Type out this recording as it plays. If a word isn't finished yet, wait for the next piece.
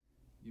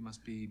You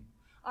must be...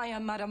 I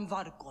am Madame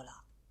Varkola.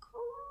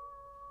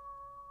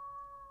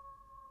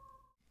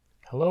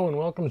 Hello and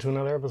welcome to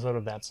another episode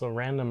of That's So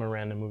Random, a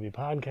random movie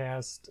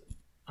podcast.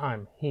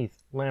 I'm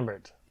Heath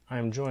Lambert. I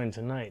am joined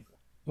tonight,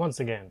 once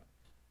again,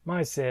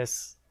 my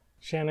sis,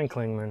 Shannon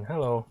Klingman.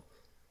 Hello.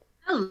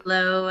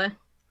 Hello.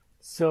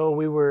 So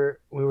we were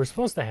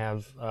supposed to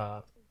have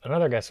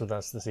another guest with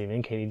us this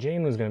evening. Katie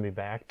Jane was going to be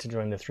back to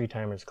join the Three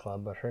Timers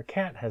Club, but her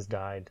cat has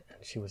died,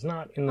 and she was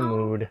not in the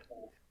mood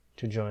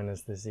to join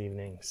us this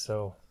evening.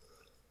 So,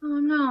 oh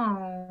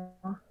no.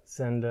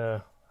 Send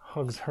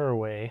hugs her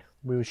way.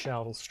 We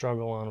shall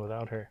struggle on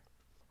without her.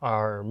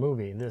 Our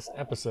movie, this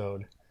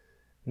episode,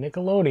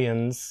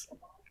 Nickelodeon's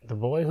The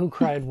Boy Who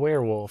Cried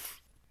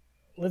Werewolf.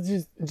 Let's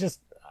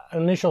just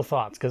initial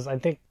thoughts, because I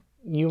think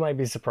you might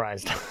be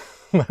surprised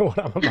by what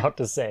I'm about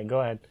to say. Go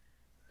ahead.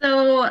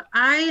 So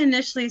I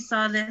initially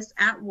saw this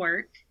at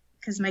work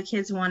because my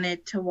kids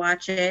wanted to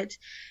watch it.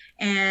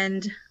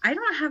 And I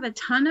don't have a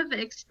ton of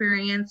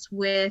experience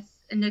with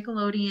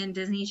Nickelodeon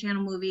Disney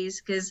Channel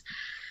movies because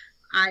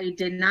I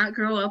did not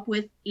grow up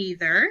with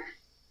either.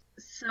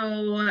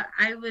 So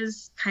I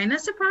was kind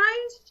of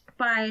surprised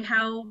by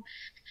how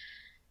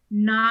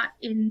not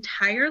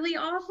entirely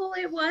awful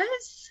it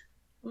was.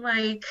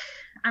 Like,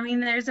 I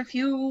mean, there's a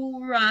few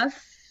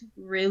rough,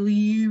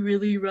 really,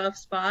 really rough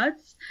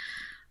spots,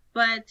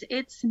 but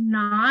it's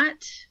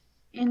not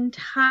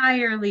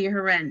entirely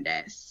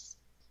horrendous.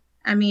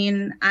 I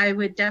mean, I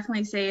would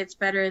definitely say it's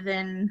better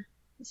than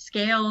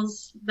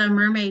Scales, the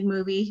mermaid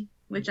movie,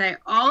 which I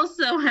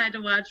also had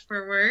to watch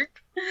for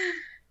work.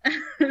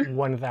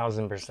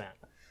 1000%.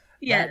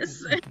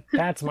 Yes.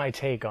 That's my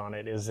take on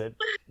it, is that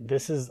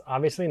this is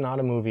obviously not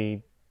a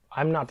movie.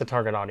 I'm not the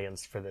target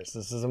audience for this.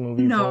 This is a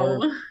movie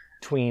for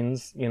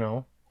tweens,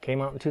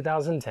 came out in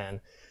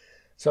 2010.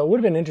 So it would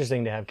have been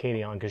interesting to have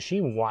Katie on because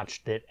she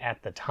watched it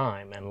at the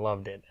time and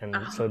loved it. And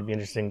so it'd be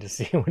interesting to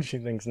see what she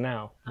thinks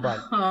now.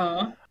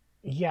 But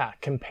yeah,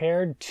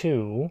 compared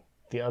to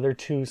the other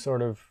two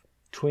sort of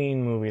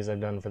tween movies I've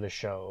done for the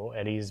show,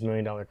 Eddie's $1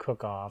 Million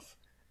Cook-Off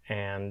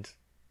and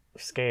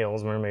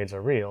Scales, Mermaids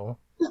Are Real,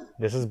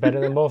 this is better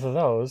than both of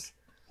those.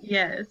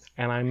 Yes.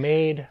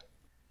 And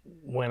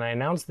when I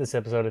announced this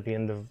episode at the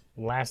end of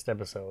last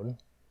episode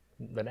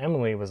that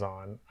Emily was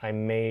on, I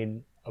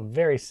made a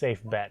very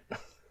safe bet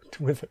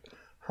with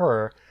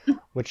her,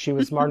 which she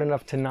was smart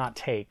enough to not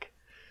take,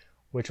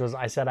 which was,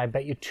 I said, I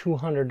bet you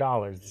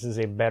 $200 this is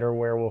a better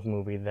werewolf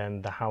movie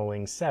than The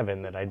Howling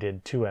 7 that I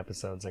did 2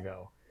 episodes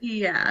ago.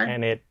 Yeah.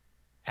 And it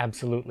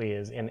absolutely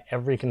is in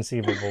every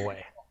conceivable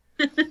way.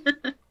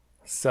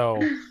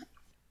 So,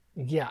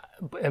 yeah,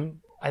 and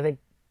I think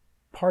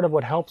part of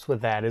what helps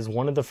with that is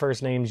one of the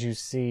first names you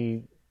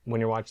see when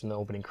you're watching the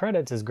opening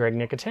credits is Greg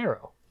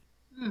Nicotero.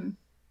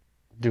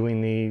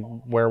 Doing the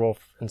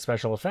werewolf and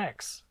special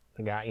effects.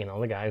 The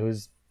guy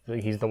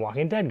he's the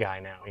Walking Dead guy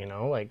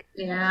now, like.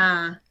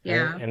 Yeah.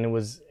 And it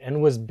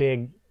was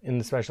big in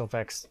the special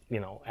effects,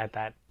 at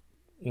that,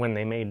 when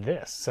they made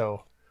this.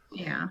 So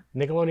yeah.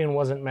 Nickelodeon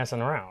wasn't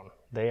messing around.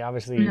 They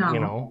obviously,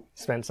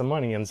 spent some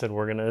money and said,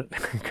 we're going to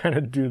kind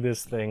of do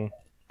this thing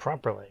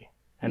properly.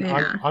 And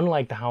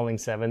unlike The Howling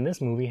 7, this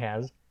movie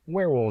has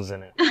werewolves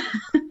in it.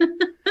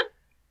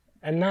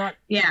 And not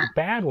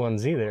bad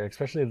ones either,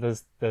 especially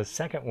the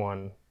second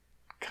one.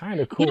 Kind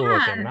of cool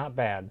looking, not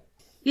bad.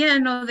 Yeah,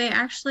 no, they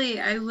actually,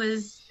 I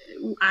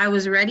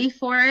was ready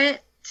for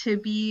it to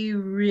be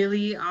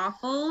really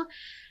awful.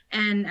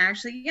 And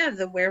actually,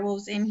 the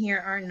werewolves in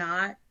here are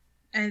not,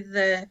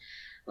 the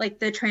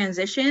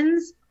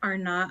transitions are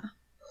not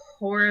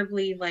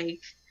horribly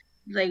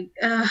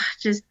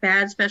just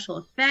bad special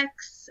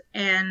effects,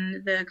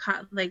 and the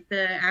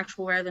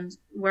actual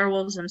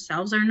werewolves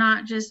themselves are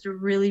not just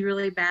really,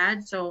 really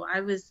bad. So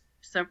I was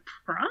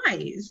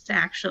surprised,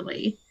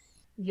 actually.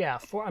 Yeah,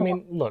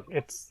 look,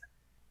 it's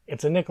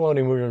a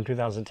Nickelodeon movie from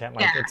 2010.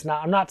 It's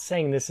not. I'm not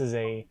saying this is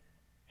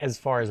as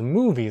far as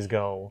movies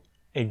go,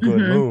 a good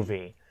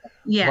movie.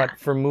 Yeah. But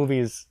for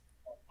movies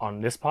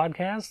on this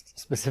podcast,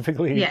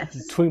 specifically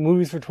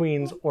movies for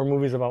tweens or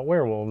movies about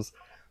werewolves,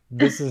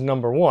 this is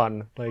number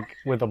one,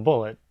 with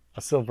a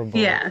silver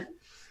bullet. Yeah,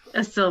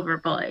 a silver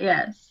bullet,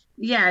 yes.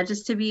 Yeah,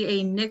 just to be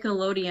a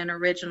Nickelodeon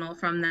original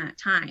from that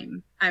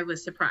time, I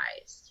was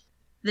surprised.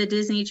 The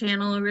Disney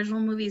Channel original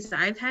movies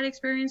I've had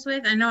experience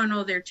with, I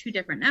know they're 2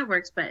 different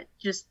networks, but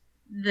just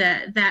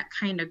that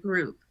kind of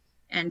group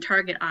and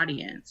target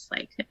audience,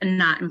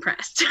 not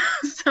impressed.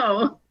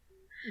 So.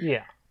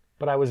 Yeah.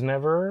 But I was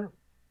never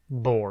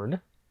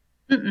bored.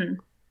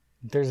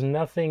 There's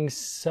nothing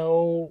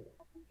so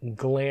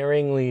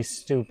glaringly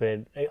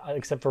stupid,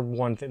 except for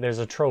one thing. There's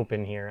a trope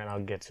in here, and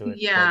I'll get to it.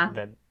 Yeah.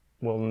 That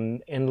will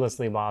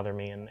endlessly bother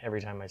me, and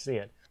every time I see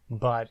it.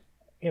 But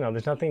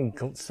there's nothing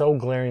so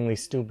glaringly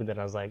stupid that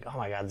I was like, oh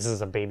my god, this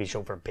is a baby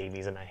show for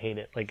babies, and I hate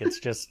it. It's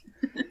just,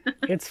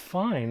 it's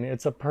fine.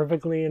 It's a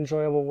perfectly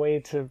enjoyable way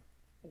to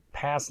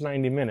pass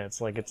 90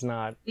 minutes. It's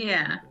not.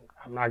 Yeah.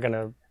 I'm not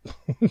gonna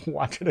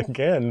watch it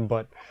again,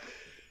 but.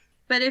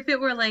 But if it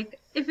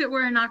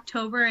were in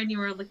October and you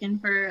were looking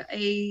for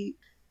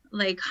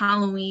like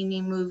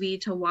Halloweeny movie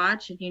to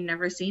watch and you've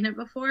never seen it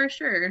before,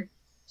 sure,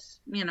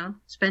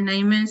 spend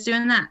 90 minutes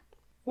doing that.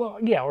 Well,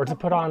 yeah, or to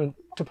put on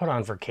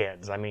for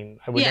kids. I mean,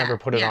 I would never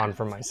put it on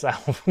for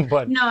myself,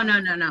 but no.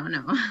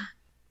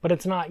 But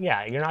it's not.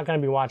 Yeah, you're not going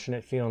to be watching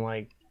it feeling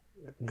like,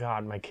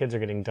 God, my kids are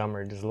getting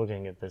dumber just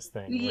looking at this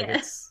thing. Yeah.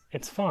 Like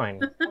it's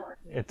fine.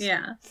 It's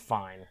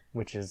fine,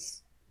 which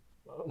is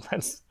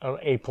that's an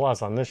A+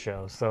 on this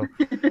show. So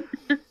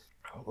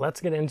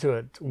let's get into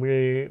it.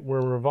 We're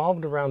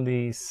revolved around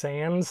the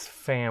Sands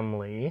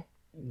family.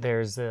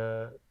 There's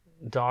a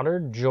daughter,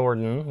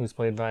 Jordan, who's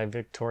played by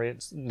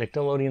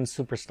Nickelodeon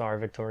superstar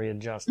Victoria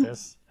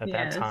Justice. At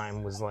that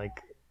time, was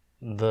like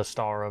the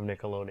star of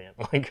Nickelodeon.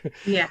 Like,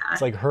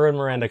 it's like her and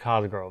Miranda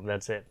Cosgrove.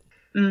 That's it.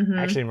 Mm-hmm.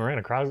 Actually,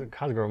 Miranda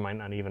Cosgrove might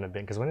not even have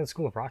been, because when did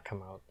School of Rock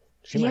come out?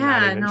 She might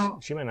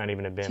not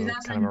even have been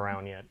kind of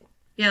around yet.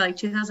 Yeah, like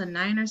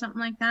 2009 or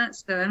something like that.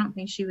 So I don't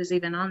think she was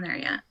even on there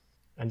yet.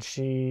 And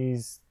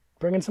she's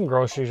bringing some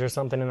groceries or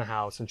something in the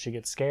house, and she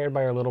gets scared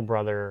by her little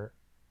brother,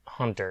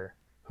 Hunter,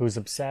 who's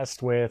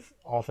obsessed with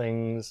all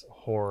things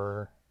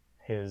horror.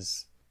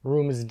 His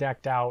room is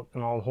decked out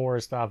and all horror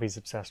stuff. He's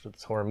obsessed with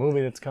this horror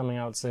movie that's coming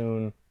out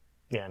soon.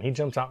 Yeah, and he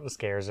jumps out and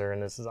scares her,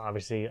 and this is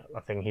obviously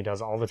a thing he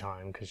does all the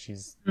time because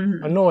she's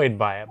annoyed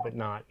by it, but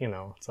not,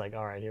 it's like,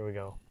 all right, here we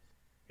go.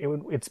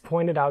 It's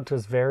pointed out to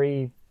us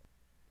very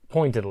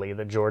pointedly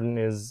that Jordan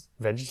is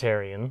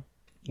vegetarian,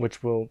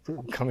 which will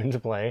come into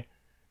play.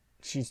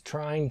 She's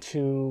trying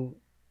to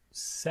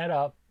set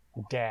up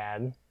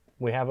Dad.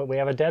 We have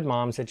a dead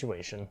mom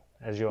situation,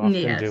 as you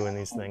often do in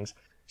these things.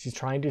 She's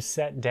trying to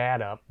set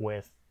Dad up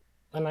with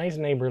a nice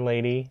neighbor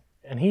lady,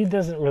 and he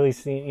doesn't really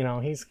see,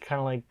 he's kind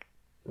of like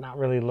not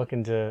really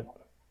looking to.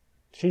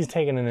 She's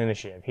taken an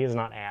initiative. He has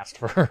not asked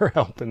for her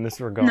help in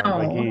this regard. No.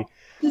 Like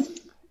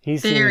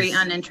he's very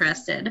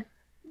uninterested.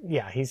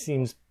 Yeah, he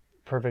seems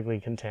perfectly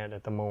content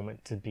at the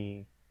moment to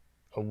be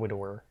a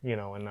widower,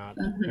 and not,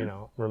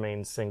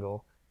 remain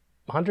single.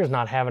 Hunter's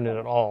not having it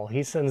at all.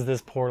 He sends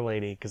this poor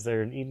lady, because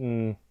they're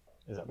eating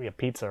a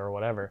pizza or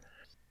whatever.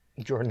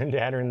 Jordan and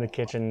Dad are in the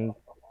kitchen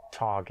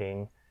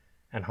talking,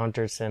 and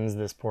Hunter sends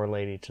this poor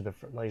lady to the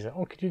front. He's like,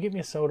 "Oh, could you get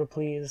me a soda,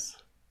 please?"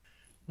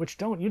 Which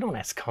you don't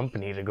ask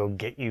company to go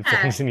get you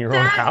things in your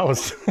own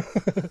house.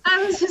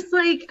 I was just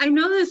like, I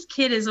know this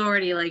kid is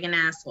already like an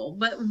asshole,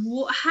 but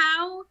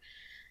how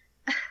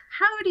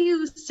do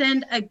you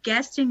send a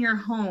guest in your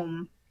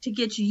home to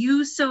get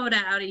you soda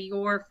out of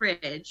your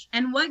fridge?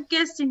 And what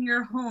guest in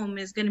your home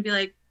is going to be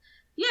like,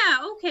 yeah,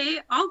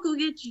 okay, I'll go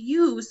get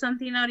you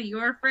something out of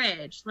your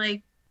fridge?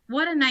 Like,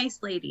 what a nice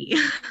lady.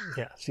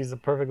 Yeah, she's a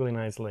perfectly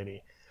nice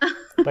lady.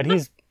 But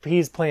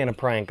he's playing a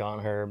prank on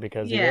her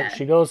because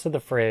she goes to the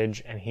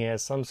fridge and he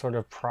has some sort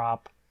of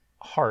prop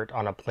heart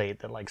on a plate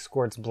that like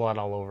squirts blood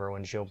all over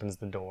when she opens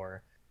the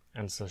door.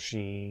 And so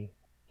she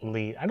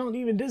leaves.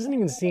 It doesn't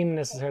even seem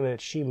necessarily that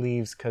she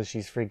leaves because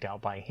she's freaked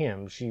out by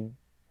him. She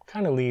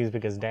kind of leaves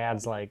because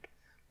Dad's like,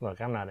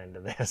 "Look, I'm not into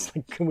this.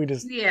 Like, can we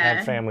just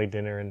have family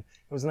dinner? And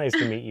it was nice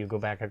to meet you. Go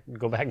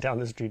back down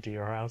the street to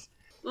your house."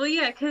 Well,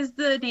 yeah, because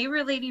the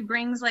neighbor lady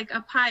brings like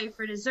a pie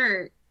for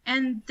dessert,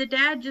 and the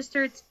dad just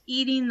starts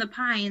eating the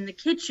pie in the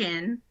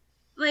kitchen.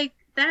 Like,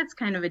 that's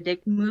kind of a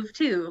dick move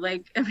too.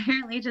 Like,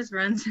 apparently it just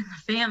runs in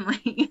the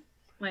family.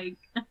 Like,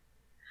 I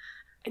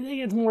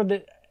think it's more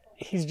that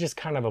he's just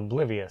kind of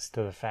oblivious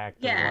to the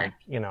fact that, like,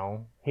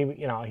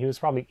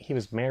 he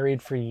was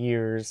married for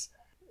years.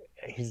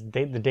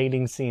 The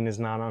dating scene is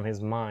not on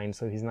his mind,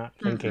 so he's not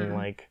thinking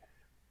like,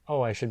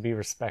 "Oh, I should be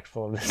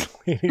respectful of this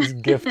lady's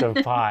gift of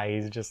pie."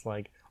 He's just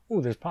like, "Oh,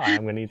 there's pie.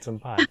 I'm going to eat some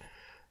pie."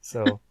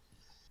 So,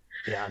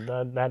 yeah,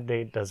 that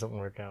date doesn't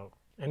work out.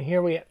 And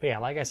here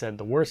like I said,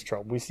 the worst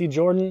trope. We see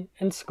Jordan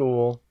in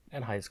school,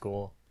 at high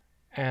school.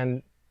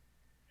 And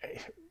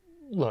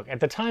look, at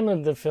the time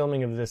of the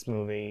filming of this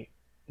movie,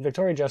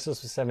 Victoria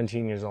Justice was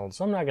 17 years old.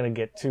 So I'm not going to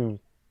get too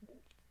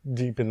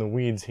deep in the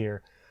weeds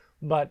here.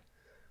 But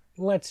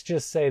let's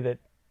just say that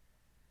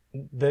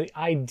the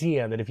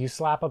idea that if you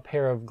slap a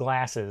pair of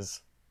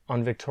glasses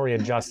on Victoria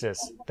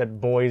Justice,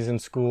 that boys in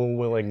school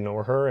will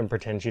ignore her and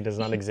pretend she does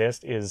not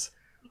exist is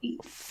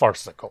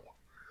farcical.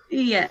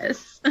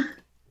 Yes.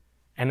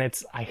 And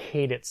I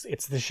hate it.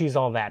 It's the she's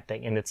all that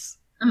thing. And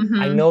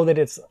I know that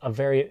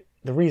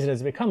the reason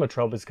it's become a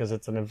trope is because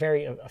it's a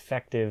very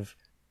effective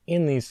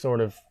in these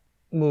sort of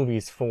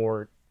movies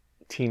for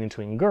teen and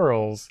tween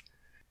girls.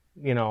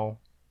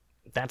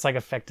 That's like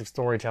effective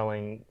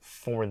storytelling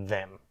for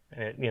them.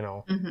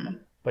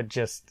 But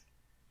just,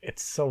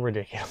 it's so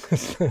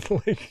ridiculous that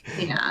like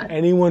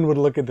anyone would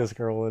look at this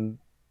girl and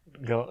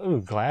go,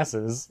 "Ooh,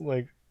 glasses."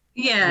 Like,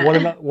 yeah,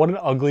 what an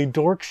ugly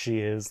dork she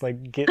is.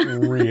 Like, get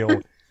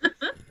real.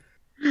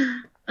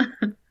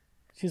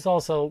 She's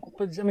also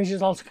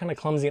kind of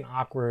clumsy and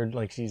awkward.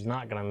 Like, she's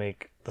not gonna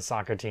make the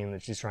soccer team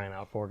that she's trying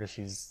out for because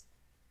she's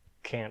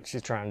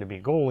trying to be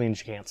a goalie and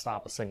she can't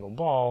stop a single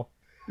ball.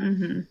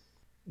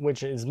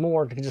 Which is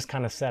more to just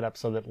kind of set up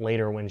so that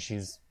later when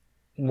she's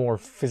more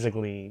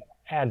physically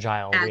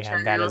agile we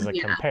have that as a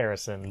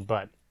comparison.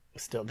 But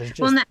Still, there's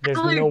Well,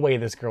 no way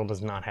this girl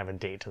does not have a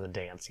date to the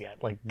dance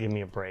yet. Like, give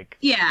me a break.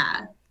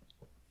 Yeah.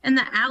 And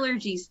the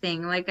allergies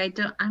thing, like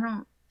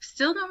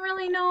still don't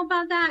really know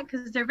about that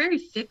because they're very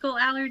fickle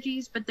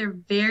allergies, but they're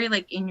very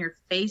like in your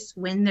face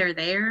when they're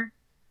there.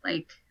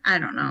 Like, I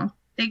don't know.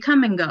 They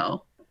come and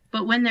go,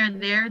 but when they're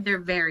there, they're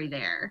very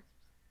there.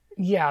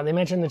 Yeah, they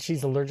mentioned that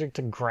she's allergic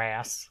to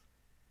grass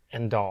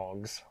and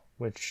dogs,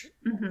 which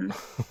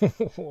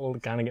will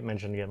kind of get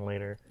mentioned again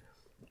later.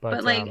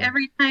 But like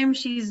every time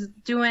she's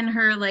doing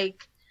her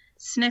like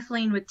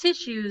sniffling with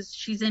tissues,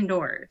 she's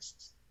indoors.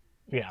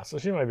 Yeah, so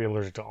she might be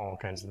allergic to all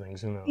kinds of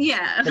things. Who knows?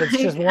 Yeah, but it's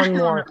just one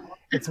more.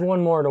 It's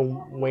one more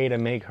way to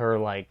make her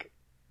like,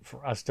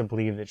 for us to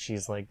believe that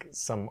she's like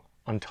some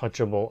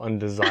untouchable,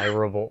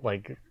 undesirable,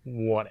 like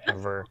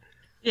whatever.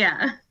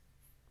 Yeah.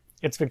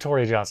 It's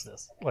Victoria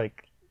Justice.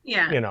 Like,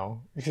 yeah, you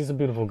know, she's a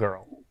beautiful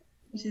girl.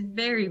 She's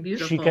very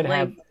beautiful.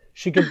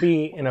 She could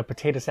be in a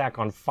potato sack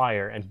on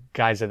fire, and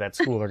guys at that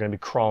school are going to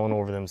be crawling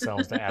over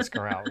themselves to ask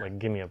her out. Like,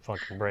 give me a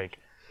fucking break.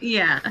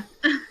 Yeah.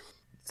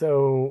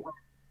 So,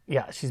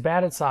 yeah, she's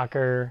bad at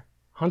soccer.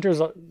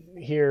 Hunter's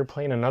here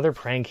playing another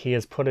prank. He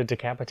has put a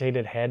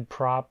decapitated head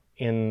prop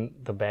in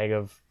the bag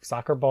of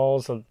soccer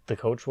balls so the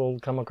coach will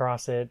come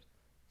across it.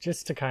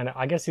 Just to kind of,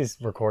 I guess he's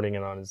filming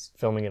it on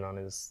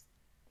his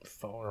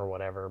phone or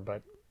whatever,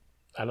 but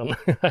I don't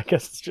know. I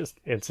guess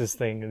it's his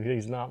thing.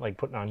 He's not like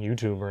putting on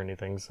YouTube or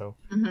anything. So,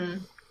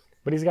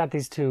 but he's got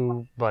these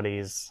two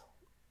buddies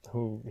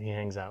who he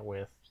hangs out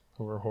with,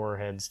 who are horror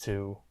heads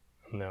too,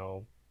 and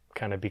they'll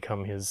kind of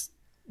become his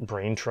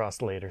brain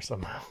trust later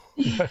somehow.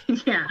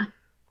 Yeah.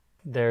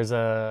 There's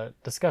a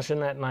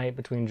discussion that night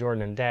between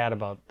Jordan and Dad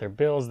about their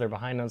bills. They're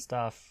behind on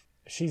stuff.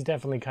 She's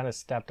definitely kind of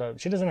stepped up.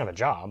 She doesn't have a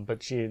job,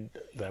 but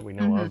that we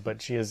know of,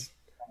 but she has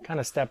kind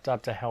of stepped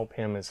up to help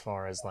him as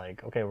far as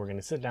like, okay, we're going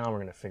to sit down, we're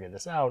going to figure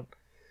this out.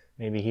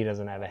 Maybe he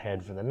doesn't have a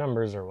head for the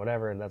numbers or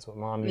whatever, and that's what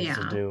Mom used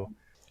to do.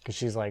 Because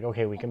she's like,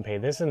 okay, we can pay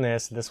this and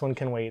this one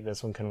can wait,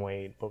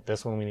 but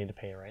this one we need to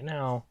pay right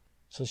now.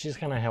 So she's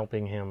kind of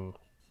helping him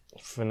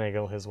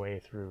finagle his way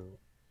through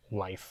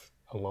life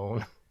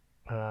alone.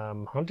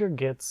 Hunter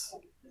gets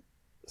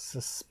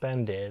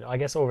suspended. I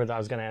guess over that, I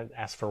was going to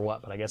ask for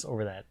what, but I guess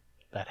over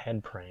that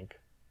head prank.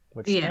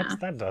 Which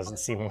that doesn't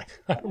seem like,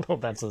 I don't know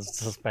if that's a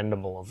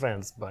suspendable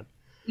offense, but...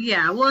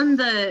 Yeah, well, and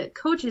the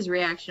coach's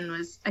reaction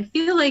was, I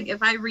feel like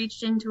if I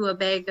reached into a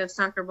bag of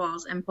soccer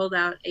balls and pulled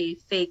out a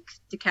fake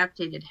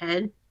decapitated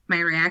head,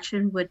 my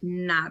reaction would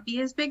not be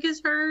as big as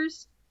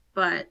hers,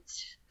 but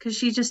because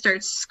she just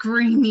starts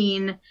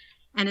screaming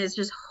and is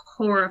just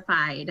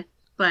horrified,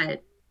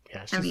 but...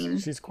 Yeah,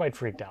 she's quite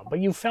freaked out. But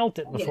you felt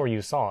it before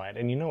you saw it,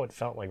 and you know it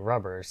felt like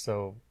rubber,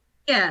 so...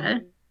 Yeah.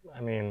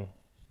 I mean,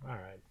 all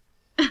right.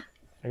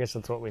 I guess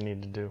that's what we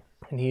need to do.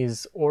 And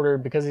he's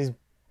ordered, because he's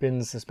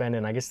been suspended,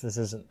 and I guess this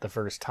isn't the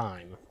first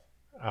time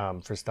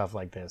for stuff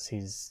like this.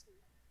 He's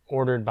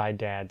ordered by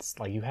Dad,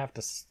 like, you have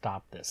to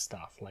stop this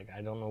stuff. Like,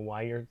 I don't know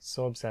why you're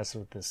so obsessed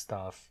with this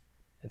stuff.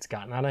 It's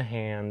gotten out of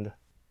hand,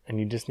 and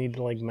you just need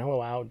to, like,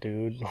 mellow out,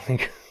 dude.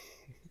 Like,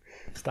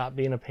 stop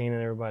being a pain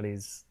in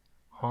everybody's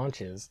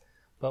haunches.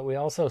 But we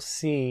also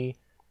see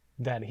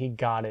that he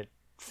got it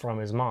from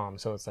his mom,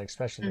 so it's like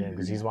special to him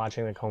because he's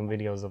watching like home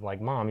videos of like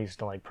Mom used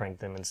to like prank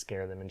them and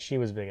scare them, and she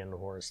was big into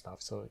horror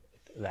stuff, so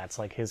that's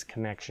like his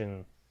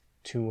connection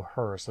to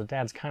her. So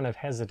Dad's kind of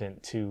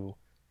hesitant to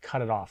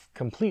cut it off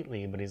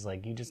completely, but he's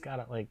like, you just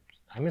gotta, like,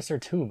 I miss her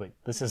too, but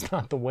this is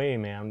not the way,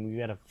 man. We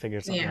gotta figure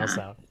something else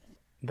out.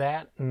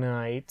 That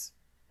night,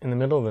 in the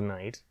middle of the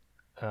night,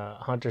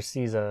 Hunter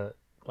sees a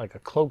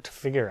cloaked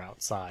figure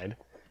outside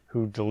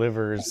who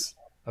delivers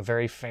a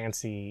very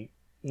fancy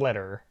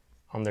letter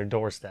on their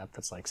doorstep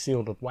that's like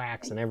sealed with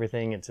wax and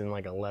everything. It's in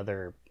like a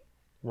leather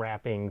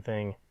wrapping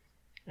thing.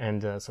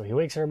 And so he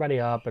wakes everybody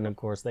up, and of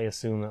course they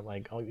assume that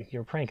like, oh,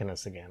 you're pranking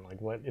us again.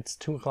 Like, what? It's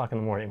 2:00 in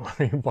the morning. Why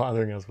are you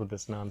bothering us with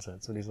this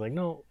nonsense? But he's like,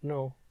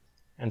 no.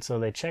 And so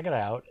they check it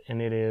out,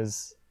 and it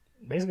is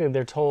basically,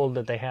 they're told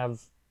that they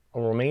have a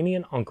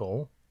Romanian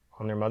uncle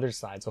on their mother's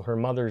side. So her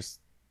mother's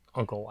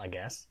uncle, I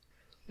guess.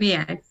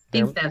 Yeah, I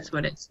think that's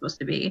what it's supposed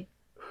to be.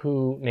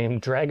 Who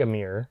named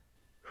Dragomir,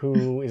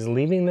 who is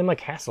leaving them a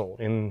castle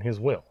in his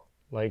will.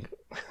 Like,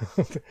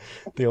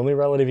 the only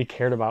relative he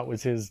cared about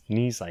was his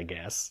niece, I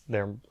guess,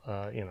 their,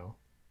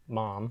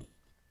 mom.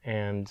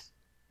 And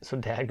so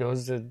Dad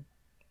goes to,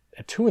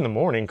 at 2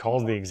 a.m,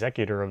 calls the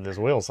executor of this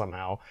will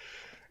somehow.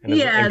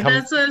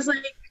 That's what I was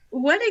like,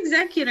 what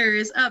executor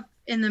is up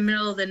in the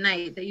middle of the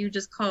night that you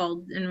just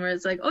called and where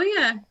it's like, oh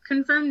yeah,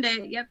 confirmed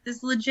it. Yep, this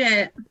is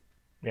legit.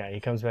 Yeah,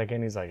 he comes back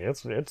in, he's like,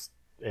 it's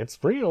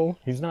real.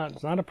 It's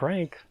not a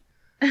prank.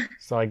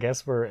 So I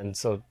guess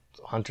so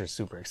Hunter's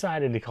super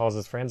excited. He calls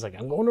his friends like,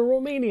 I'm going to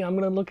Romania. I'm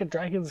going to look at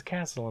Dracula's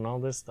castle and all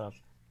this stuff.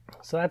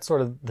 So that's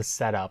sort of the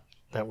setup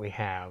that we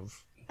have.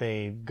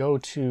 They go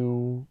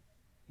to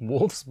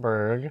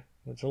Wolfsburg,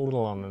 which is a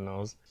little on the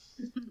nose,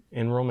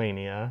 in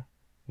Romania,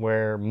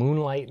 where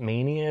Moonlight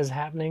Mania is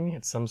happening.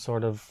 It's some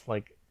sort of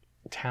like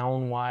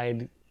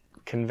town-wide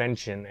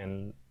convention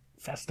and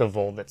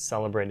festival that's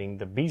celebrating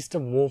the Beast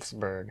of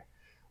Wolfsburg,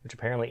 which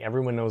apparently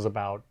everyone knows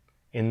about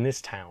in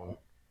this town,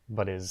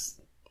 but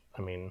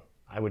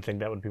I would think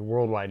that would be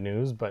worldwide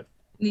news, but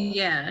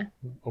Yeah.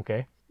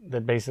 okay.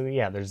 That basically,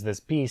 there's this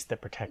beast that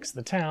protects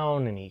the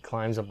town, and he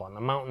climbs up on the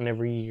mountain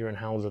every year and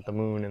howls at the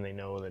moon, and they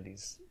know that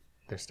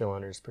they're still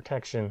under his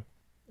protection.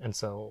 And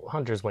so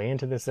Hunter's way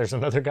into this. There's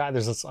another guy,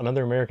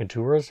 another American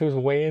tourist who's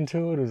way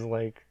into it, who's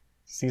like,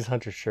 sees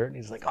Hunter's shirt, and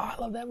he's like, oh,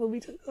 I love that movie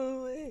too.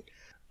 Oh, hey,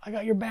 I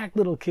got your back,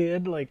 little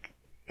kid. Like,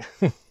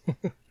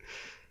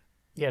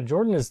 yeah,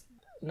 Jordan is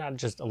not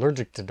just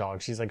allergic to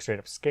dogs, she's like straight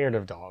up scared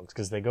of dogs,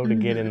 because they go to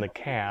get in the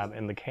cab,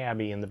 and the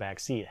cabbie in the back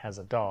seat has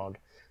a dog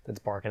that's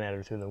barking at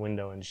her through the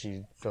window, and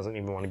she doesn't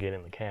even want to get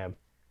in the cab.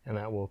 And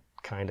that will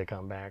kind of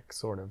come back,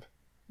 sort of.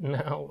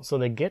 Now, so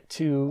they get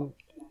to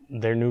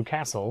their new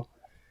castle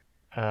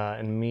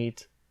and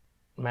meet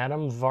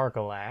Madame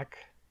Varkolak,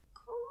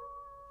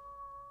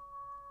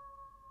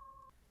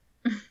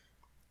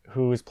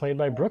 who is played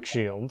by Brooke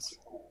Shields.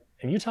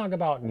 And you talk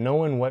about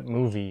knowing what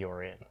movie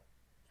you're in,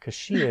 because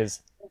she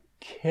is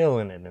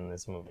killing it in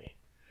this movie.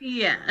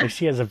 Yeah. Like,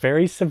 she has a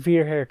very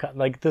severe haircut.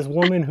 Like, this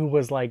woman who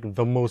was, like,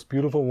 the most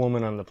beautiful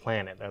woman on the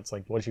planet. That's,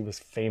 like, what she was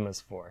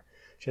famous for.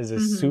 She has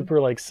this super,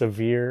 like,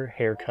 severe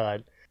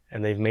haircut,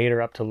 and they've made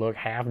her up to look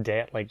half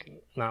dead. Like,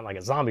 not like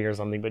a zombie or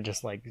something, but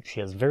just, like,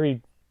 she has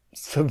very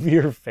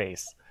severe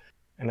face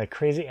and a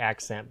crazy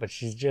accent, but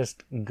she's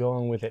just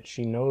going with it.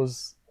 She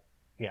knows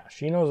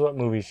what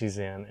movie she's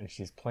in, and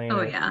she's playing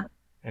it. Yeah.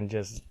 And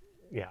just,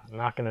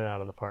 knocking it out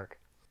of the park.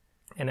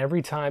 And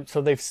every time, so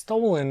they've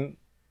stolen...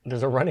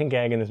 There's a running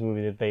gag in this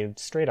movie that they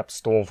straight up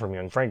stole from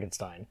Young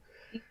Frankenstein.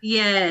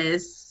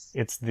 Yes.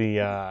 It's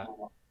the,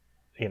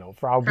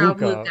 Frau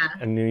Blucher,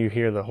 and you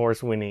hear the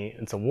horse whinny.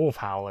 It's a wolf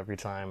howl every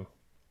time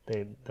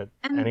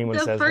anyone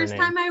says their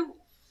name.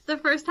 The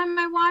first time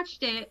I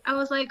watched it, I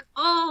was like,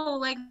 oh,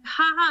 like,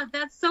 haha,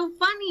 that's so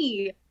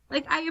funny.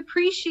 Like, I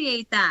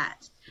appreciate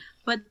that.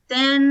 But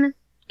then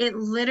it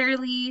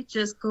literally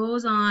just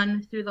goes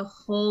on through the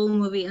whole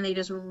movie, and they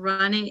just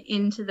run it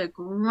into the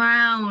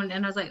ground.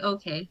 And I was like,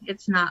 okay,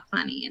 it's not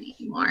funny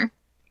anymore.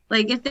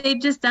 Like, if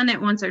they'd just done it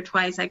once or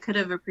twice, I could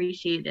have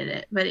appreciated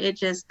it. But it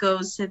just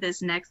goes to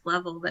this next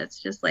level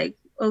that's just like,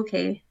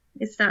 okay,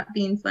 it stopped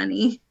being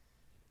funny.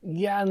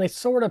 Yeah, and they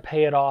sort of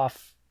pay it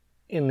off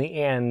in the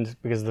end,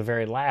 because the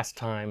very last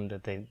time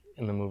that in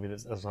the movie, that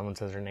someone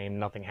says her name,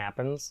 nothing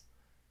happens.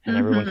 And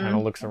everyone kind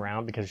of looks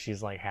around because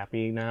she's, like,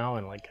 happy now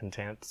and, like,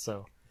 content,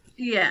 so...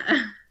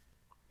 Yeah.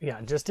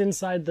 Yeah, just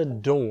inside the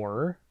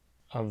door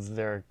of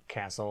their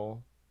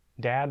castle,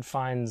 Dad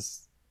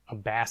finds a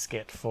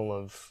basket full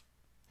of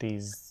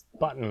these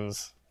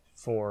buttons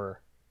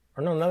they're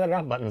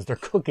not buttons, they're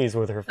cookies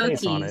with her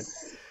face on it.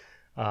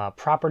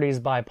 Properties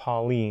by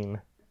Pauline,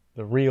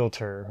 the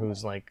realtor,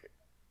 who's, like,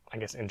 I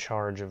guess in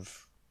charge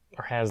of,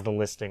 or has the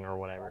listing or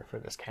whatever for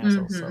this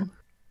castle. So,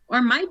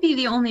 or might be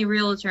the only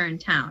realtor in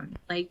town.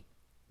 Like,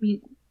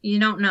 you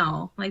don't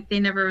know. Like, they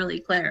never really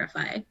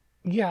clarify.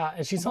 Yeah,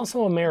 and she's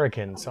also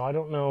American, so I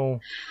don't know.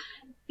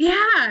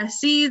 Yeah,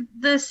 see,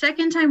 the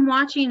second time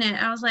watching it,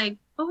 I was like,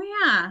 oh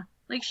yeah,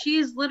 like,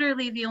 she's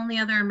literally the only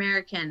other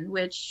American,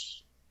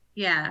 which,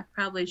 yeah,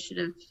 probably should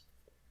have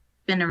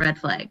been a red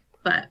flag,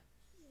 but...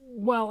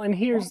 Well, and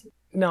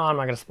no, I'm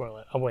not going to spoil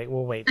it.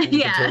 We'll wait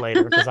until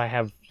later, because I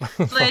have...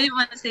 So I didn't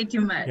want to say too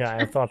much. Yeah, I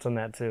have thoughts on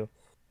that, too.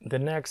 The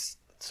next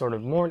sort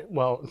of morning,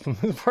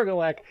 Ms.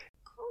 Varkolak...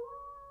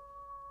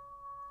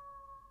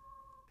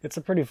 It's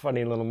a pretty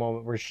funny little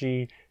moment where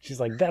she's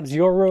like, that's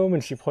your room,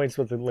 and she points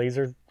with the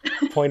laser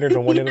pointer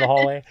to one end of the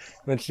hallway,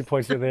 and then she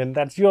points to the end,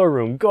 that's your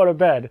room, go to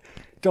bed,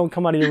 don't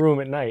come out of your room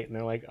at night. And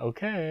they're like,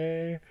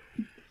 okay.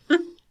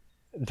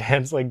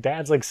 Dad's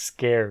like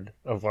scared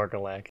of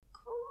Varkolak.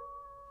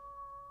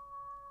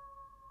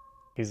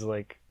 He's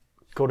like,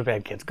 go to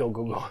bed, kids,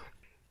 go.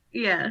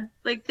 Yeah,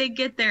 like, they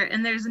get there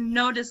and there's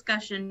no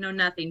discussion, no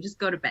nothing, just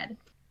go to bed.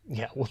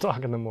 Yeah, we'll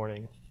talk in the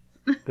morning.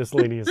 This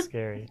lady is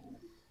scary.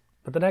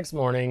 But the next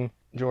morning,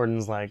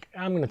 Jordan's like,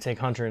 I'm going to take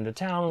Hunter into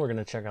town. We're going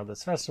to check out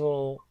this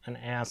festival, and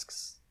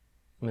asks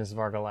Miss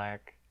Varkolak,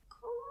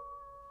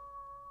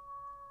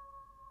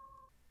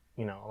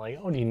 like,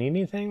 oh, do you need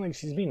anything? Like,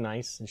 she's being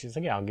nice. And she's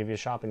like, yeah, I'll give you a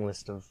shopping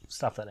list of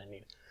stuff that I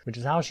need. Which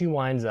is how she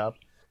winds up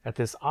at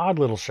this odd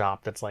little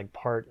shop that's like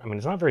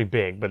it's not very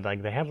big, but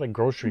like they have like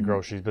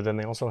groceries, but then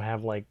they also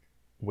have like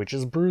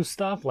witch's brew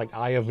stuff, like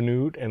Eye of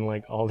Newt, and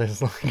like all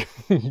this like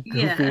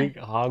goofy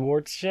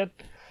Hogwarts shit.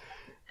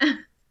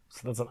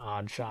 So that's an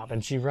odd shop.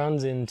 And she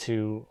runs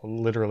into,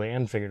 literally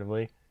and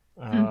figuratively,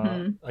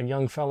 a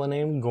young fella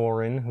named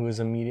Goran, who is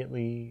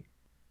immediately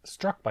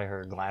struck by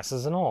her,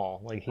 glasses and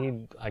all. Like,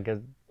 I guess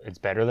it's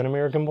better than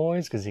American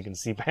Boys, because he can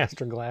see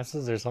past her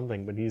glasses or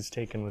something, but he's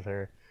taken with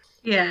her.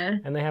 Yeah.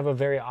 And they have a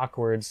very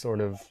awkward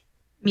sort of...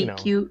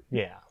 cute.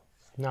 Yeah.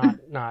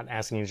 Not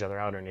asking each other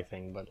out or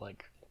anything, but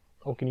like,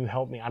 oh, can you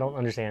help me? I don't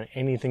understand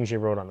anything she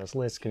wrote on this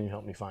list. Can you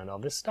help me find all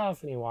this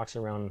stuff? And he walks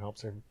around and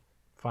helps her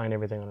find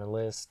everything on her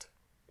list.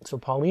 So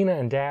Paulina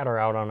and Dad are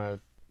out on a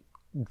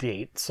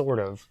date, sort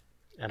of,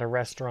 at a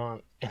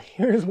restaurant. And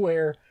here's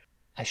where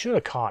I should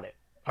have caught it.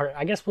 Or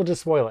I guess we'll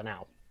just spoil it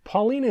now.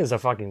 Paulina is a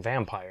fucking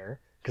vampire,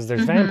 because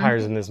there's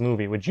vampires in this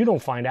movie, which you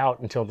don't find out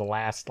until the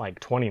last,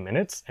 20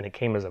 minutes, and it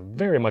came as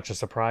very much a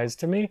surprise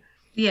to me.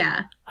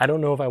 Yeah. I don't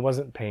know if I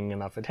wasn't paying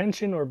enough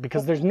attention, or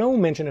because there's no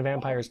mention of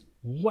vampires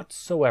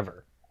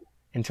whatsoever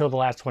until the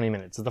last 20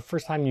 minutes. It's the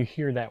first time you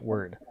hear that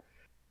word,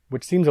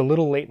 which seems a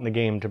little late in the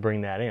game to bring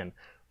that in.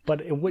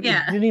 But it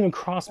didn't even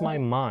cross my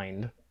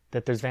mind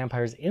that there's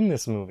vampires in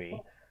this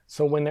movie.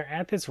 So when they're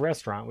at this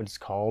restaurant, which is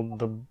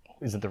called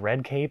is it the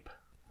Red Cape?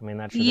 I mean,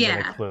 that should have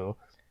been a clue.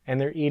 And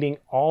they're eating,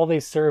 all they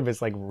serve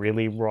is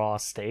really raw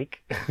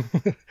steak,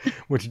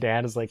 which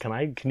Dad is like,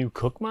 can you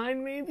cook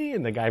mine maybe?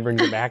 And the guy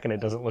brings it back and it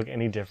doesn't look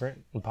any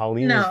different. And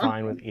Paulina's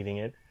fine with eating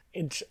it.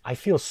 I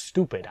feel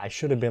stupid. I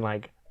should have been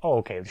like, oh,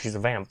 okay, she's a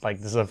vamp.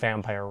 This is a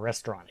vampire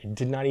restaurant. It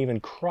did not even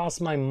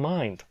cross my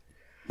mind.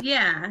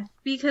 Yeah,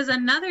 because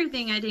another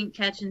thing I didn't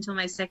catch until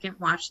my second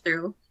watch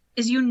through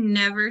is you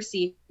never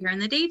see her in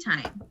the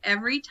daytime.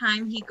 Every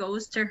time he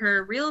goes to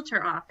her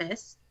realtor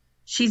office,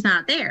 she's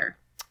not there.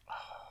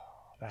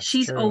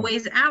 She's true.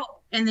 Always out,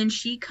 and then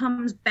she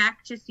comes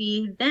back to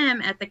see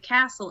them at the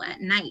castle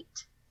at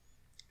night.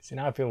 See,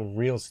 now I feel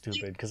real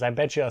stupid, because I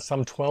bet you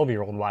some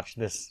 12-year-old watched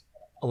this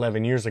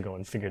 11 years ago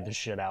and figured this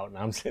shit out, and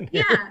I'm sitting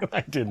here,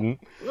 I didn't.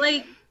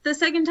 The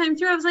second time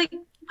through, I was like,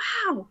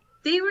 wow,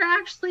 they were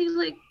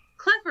actually,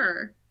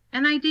 clever,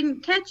 and I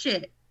didn't catch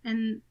it,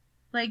 and,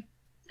 I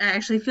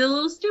actually feel a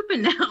little stupid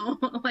now,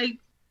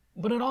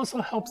 But it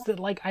also helps that,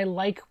 I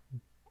like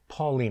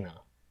Paulina.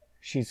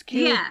 She's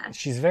cute. Yeah.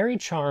 She's very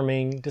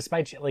charming,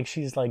 despite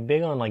she's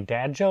big on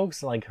dad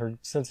jokes. Her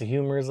sense of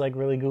humor is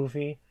really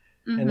goofy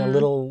and a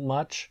little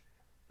much,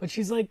 but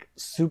she's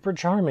super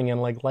charming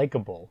and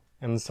likable.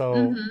 And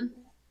so,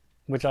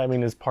 which I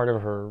mean is part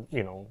of her,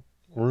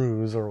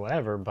 ruse or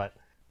whatever. But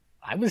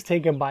I was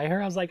taken by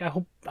her. I was like, I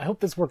hope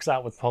this works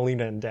out with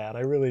Paulina and Dad.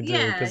 I really do.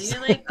 Yeah,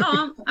 you're like,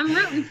 oh, I'm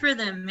rooting for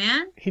them,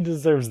 man. He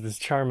deserves this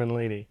charming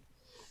lady.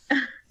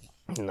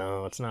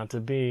 No, it's not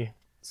to be.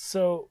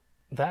 So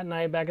that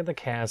night back at the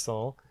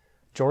castle,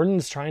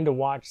 Jordan's trying to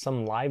watch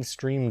some live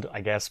streamed,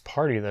 I guess,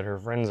 party that her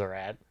friends are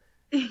at.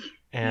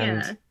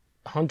 And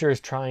Hunter's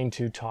trying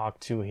to talk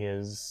to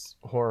his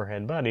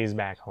horrorhead buddies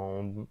back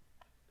home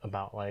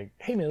about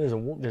hey man, there's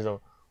a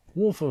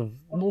wolf of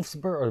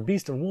Wolfsburg, or a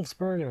beast of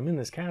Wolfsburg, and I'm in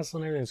this castle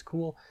and everything's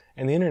cool.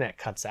 And the internet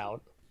cuts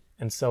out.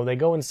 And so they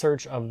go in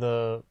search of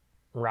the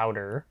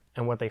router,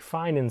 and what they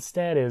find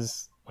instead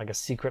is a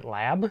secret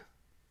lab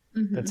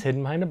that's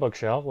hidden behind a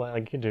bookshelf,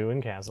 like you do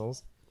in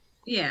castles.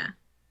 Yeah.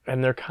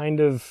 And they're kind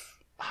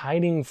of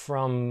hiding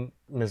from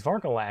Ms.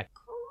 Varkalak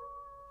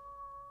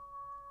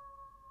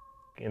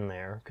in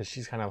there, because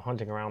she's kind of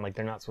hunting around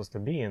they're not supposed to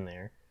be in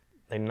there.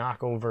 They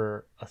knock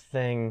over a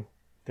thing.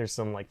 There's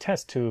some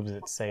test tubes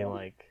that say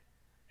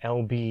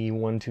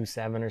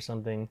LB127 or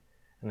something,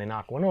 and they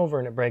knock one over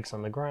and it breaks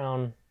on the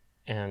ground,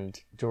 and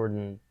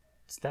Jordan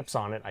steps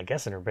on it, I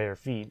guess in her bare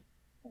feet.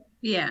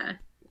 Yeah.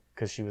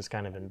 Because she was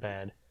kind of in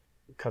bed.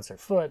 Cuts her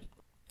foot.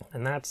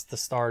 And that's the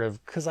start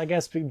of, because I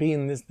guess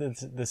being this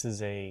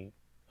is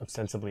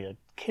ostensibly a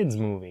kids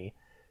movie,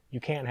 you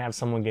can't have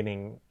someone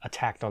getting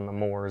attacked on the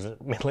moors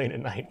late at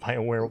night by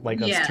a werewolf.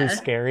 That's too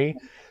scary.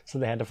 So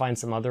they had to find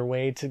some other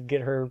way to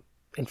get her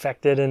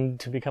infected and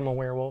to become a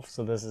werewolf.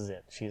 So this is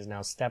it. She's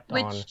now stepped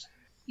on.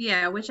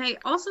 Yeah, which I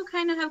also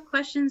kind of have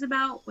questions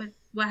about with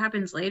what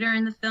happens later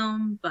in the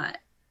film, but.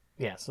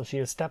 Yeah, so she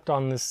has stepped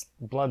on this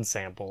blood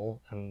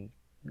sample and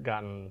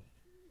gotten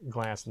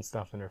glass and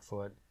stuff in her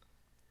foot.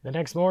 The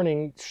next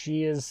morning,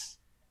 she is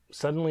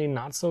suddenly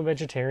not so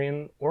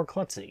vegetarian or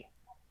klutzy.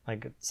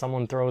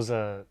 Someone throws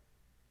a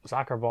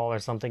soccer ball or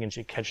something and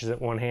she catches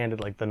it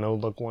one-handed, the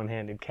no-look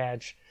one-handed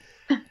catch.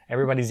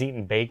 Everybody's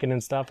eating bacon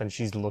and stuff, and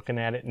she's looking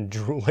at it and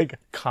drool,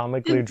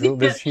 comically drool.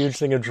 This huge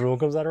thing of drool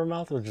comes out of her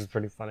mouth, which is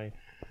pretty funny.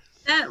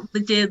 That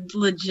did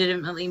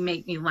legitimately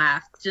make me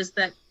laugh. Just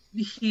that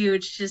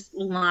huge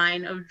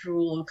line of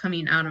drool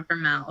coming out of her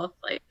mouth.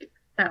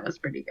 That was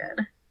pretty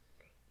good.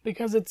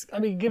 Because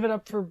give it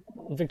up for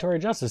Victoria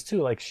Justice,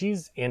 too.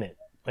 She's in it.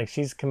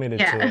 She's committed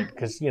to it.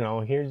 Because,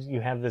 here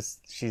you have this,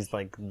 she's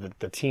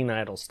the teen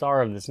idol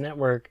star of this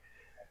network.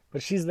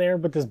 But she's there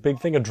with this big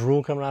thing of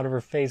drool coming out of her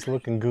face,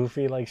 looking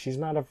goofy. She's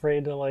not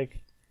afraid to,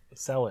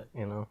 sell it,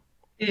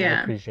 Yeah.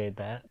 I appreciate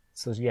that.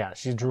 So, yeah,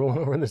 she's drooling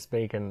over this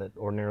bacon that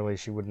ordinarily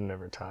she would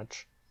never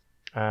touch.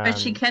 But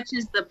she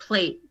catches the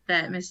plate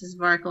that Mrs.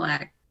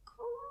 Varkalak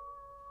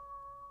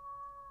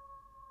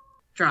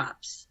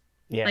drops.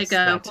 Yes,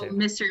 a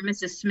Mr. and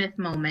Mrs. Smith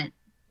moment.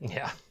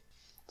 Yeah.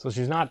 So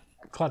she's not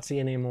klutzy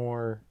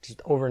anymore,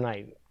 just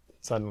overnight,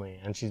 suddenly,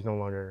 and she's no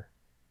longer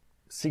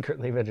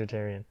secretly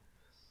vegetarian.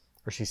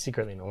 Or she's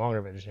secretly no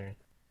longer vegetarian.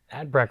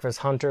 At breakfast,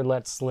 Hunter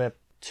lets slip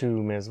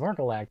to Ms.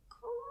 Varkalak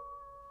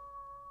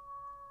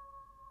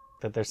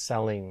that they're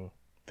selling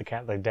the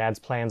cat. Dad's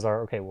plans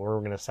are, okay, well, we're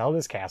going to sell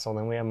this castle,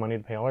 then we have money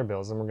to pay all our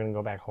bills, and we're going to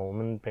go back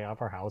home and pay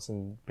off our house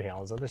and pay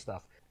all this other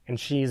stuff. And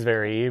she's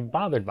very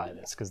bothered by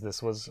this, because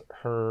this was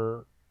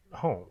her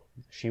home.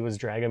 She was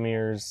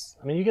Dragomir's.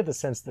 You get the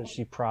sense that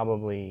she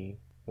probably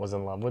was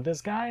in love with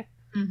this guy.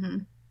 Mm-hmm.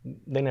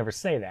 They never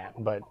say that,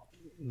 but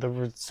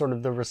sort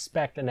of the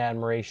respect and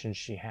admiration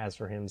she has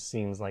for him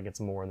seems like it's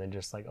more than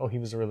just like, oh, he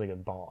was a really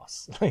good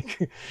boss.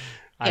 Like,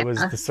 I was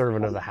the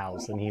servant of the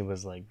house, and he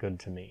was like good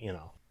to me, you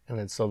know. And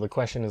then, so the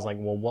question is like,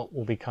 well, what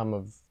will become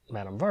of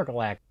Madame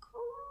Varkolak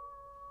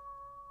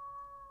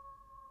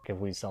if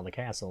we sell the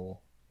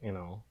castle, you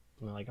know?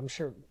 And they're like, I'm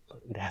sure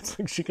Dad's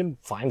like, she can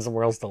find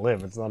somewhere else to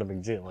live. It's not a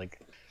big deal. Like,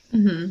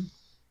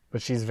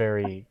 but she's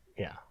very,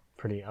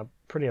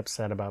 pretty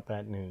upset about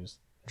that news.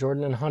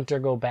 Jordan and Hunter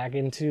go back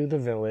into the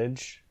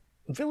village.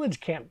 Village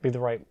can't be the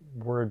right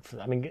word for,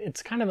 I mean,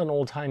 it's kind of an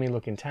old-timey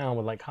looking town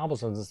with like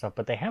cobblestones and stuff,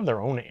 but they have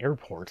their own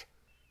airport.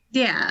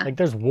 Yeah. Like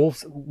there's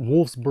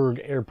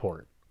Wolfsburg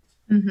Airport.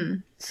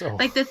 So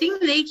like the thing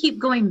they keep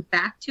going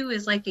back to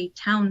is like a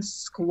town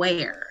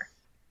square.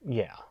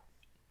 Yeah.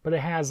 But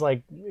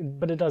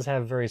it does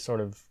have very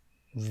sort of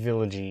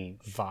villagey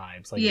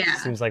vibes. Like, it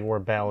seems like where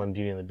Belle and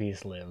Beauty and the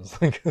Beast lives.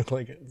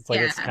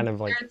 It's kind of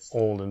like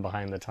old and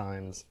behind the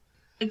times.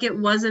 Like it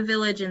was a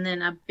village and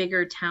then a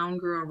bigger town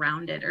grew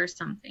around it or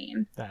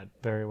something. That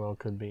very well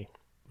could be.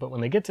 But when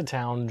they get to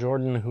town,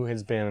 Jordan, who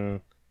has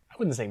been, I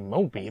wouldn't say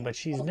mopey, but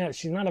she's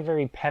not a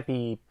very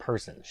peppy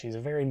person. She's a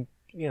very,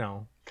 you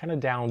know, kind of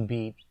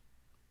downbeat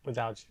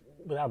without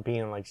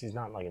being like, she's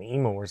not like an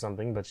emo or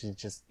something, but she's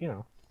just, you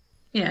know.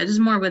 Yeah, just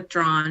more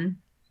withdrawn.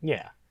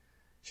 Yeah.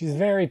 She's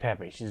very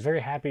peppy. She's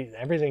very happy.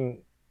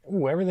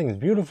 Everything's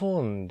beautiful,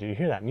 and do you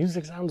hear that?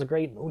 Music sounds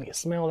great. Oh, do you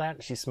smell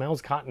that? She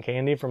smells cotton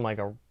candy from like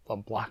a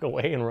block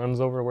away and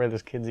runs over to where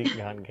this kid's eating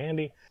cotton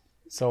candy.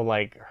 So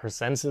like her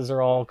senses are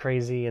all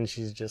crazy, and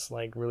she's just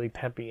like really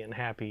peppy and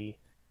happy.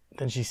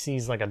 Then she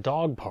sees like a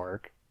dog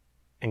park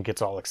and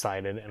gets all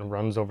excited and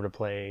runs over to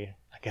play,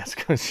 I guess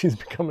because she's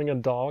becoming a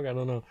dog. I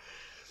don't know.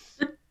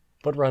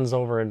 But runs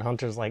over, and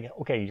Hunter's like,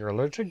 okay, you're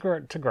allergic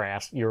to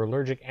grass, you're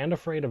allergic and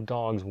afraid of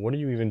dogs, what are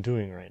you even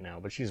doing right now?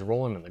 But she's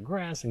rolling in the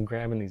grass and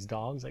grabbing these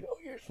dogs, like, oh,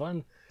 you're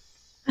fun.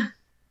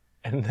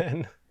 And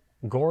then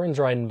Goran's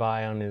riding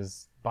by on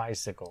his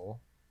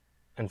bicycle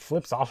and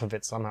flips off of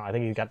it somehow. I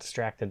think he got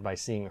distracted by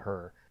seeing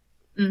her.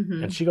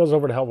 And she goes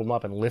over to help him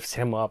up and lifts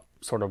him up,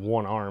 sort of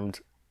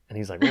one-armed. And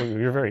he's like, oh,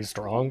 you're very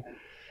strong.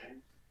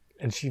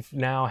 And she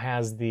now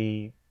has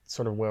the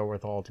sort of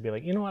wherewithal to be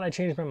like, you know what, I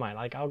changed my mind.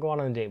 Like, I'll go out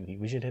on a date with you.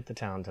 We should hit the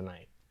town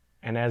tonight.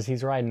 And as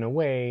he's riding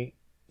away,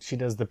 she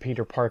does the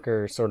Peter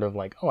Parker sort of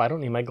like, oh, I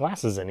don't need my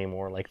glasses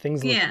anymore. Like,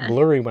 things look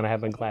blurry when I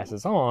have my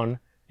glasses on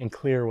and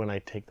clear when I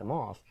take them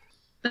off.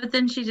 But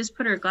then she just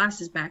put her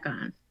glasses back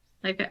on.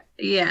 Like,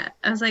 yeah.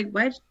 I was like,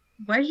 why'd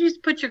you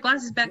just put your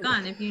glasses back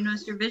on if you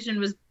noticed your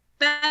vision was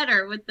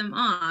better with them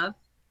off?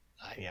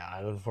 Yeah,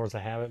 I was forced to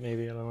have it,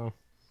 maybe. I don't know.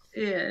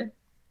 Yeah.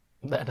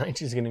 That night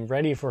she's getting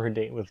ready for her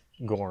date with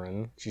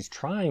Goran. She's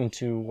trying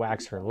to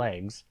wax her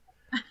legs,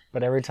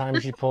 but every time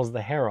she pulls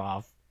the hair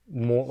off,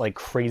 more like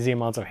crazy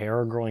amounts of hair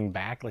are growing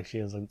back. Like she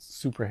has like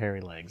super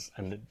hairy legs,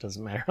 and it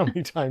doesn't matter how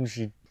many times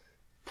she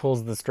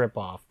pulls the strip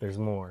off, there's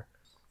more.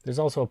 There's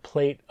also a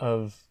plate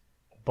of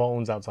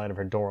bones outside of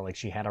her door, like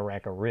she had a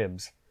rack of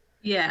ribs.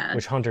 Yeah.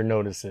 Which Hunter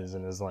notices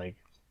and is like,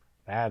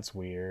 that's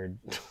weird.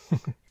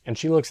 And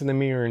she looks in the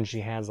mirror and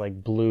she has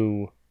like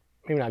blue,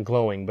 maybe not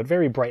glowing, but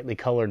very brightly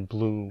colored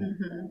blue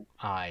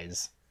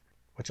eyes.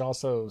 Which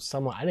also,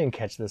 I didn't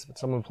catch this, but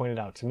someone pointed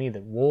out to me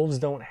that wolves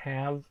don't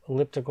have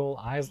elliptical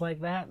eyes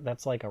like that.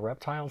 That's like a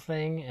reptile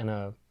thing, and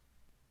the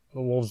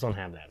wolves don't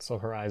have that. So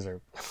her eyes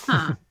are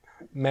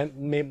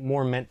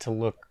more meant to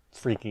look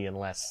freaky and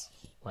less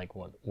like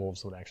what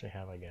wolves would actually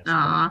have, I guess.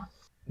 Aww.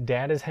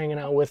 Dad is hanging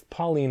out with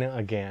Paulina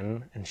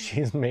again, and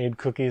she's made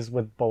cookies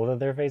with both of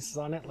their faces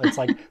on it. It's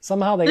like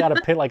somehow they got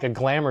to put like a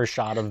glamour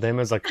shot of them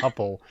as a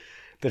couple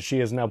that she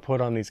has now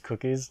put on these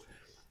cookies.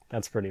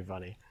 That's pretty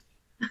funny.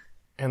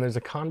 And there's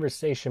a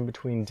conversation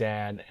between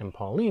Dad and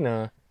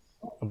Paulina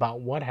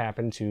about what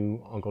happened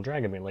to Uncle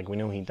Dragomir. Like, we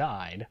know he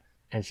died.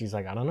 And she's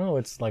like, I don't know,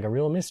 it's like a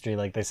real mystery.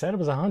 Like, they said it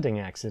was a hunting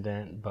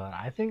accident, but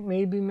I think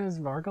maybe Ms.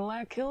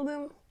 Varkolak killed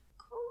him?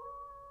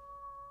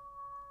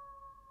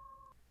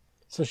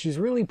 So she's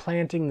really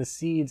planting the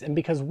seeds, and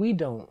because we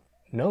don't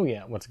know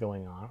yet what's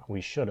going on,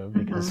 we should have,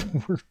 because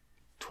we're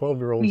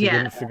 12-year-olds who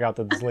didn't figure out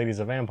that this lady's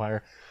a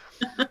vampire.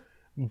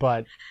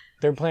 But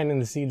they're planting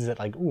the seeds that,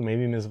 like, ooh,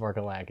 maybe Ms.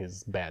 Varkolak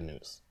is bad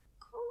news.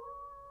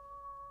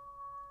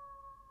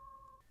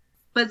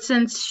 But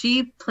since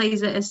she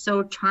plays it as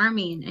so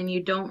charming and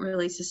you don't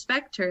really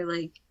suspect her,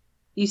 like,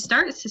 you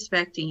start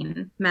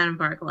suspecting Madame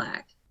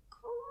Varkolak.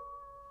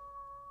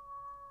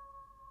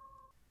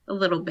 A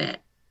little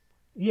bit.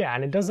 Yeah,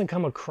 and it doesn't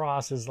come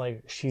across as,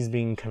 like, she's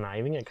being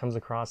conniving. It comes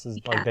across as,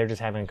 like, they're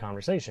just having a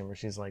conversation where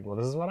she's like, well,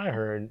 this is what I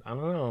heard. I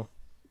don't know.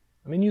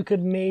 I mean, you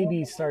could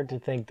maybe start to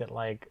think that,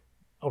 like,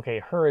 okay,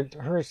 her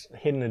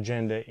hidden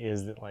agenda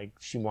is that, like,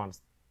 she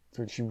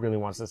really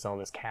wants to sell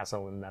this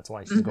castle, and that's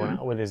why she's going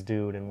out with this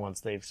dude, and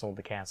once they've sold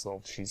the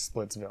castle, she's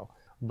Splitsville.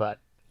 But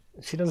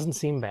she doesn't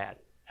seem bad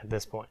at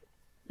this point.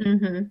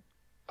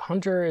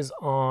 Hunter is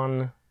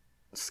on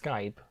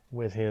Skype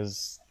with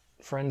his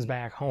friends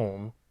back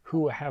home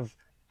who have,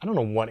 I don't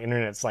know what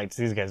internet sites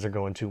these guys are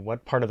going to,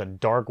 what part of the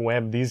dark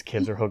web these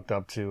kids are hooked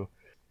up to,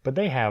 but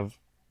they have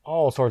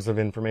all sorts of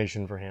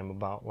information for him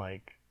about,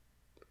 like,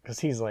 because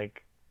he's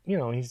like, you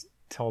know, he's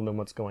telling them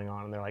what's going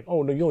on, and they're like,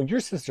 oh no, your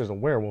sister's a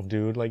werewolf,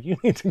 dude, like you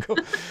need to go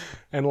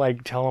and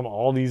like tell him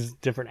all these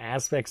different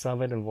aspects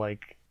of it, and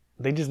like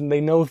they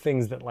know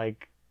things that,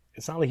 like,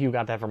 it's not like you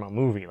got that from a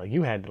movie. Like,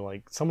 you had to,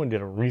 like, someone did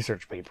a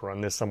research paper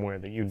on this somewhere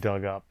that you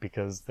dug up,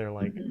 because they're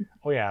like,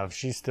 oh yeah, if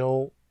she's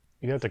still,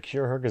 you have to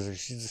cure her because if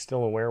she's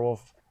still a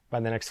werewolf by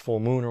the next full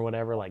moon or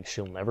whatever, like,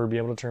 she'll never be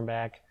able to turn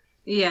back.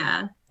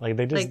 Yeah. Like,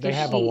 they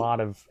have a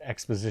lot of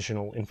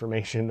expositional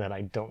information that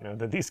I don't know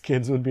that these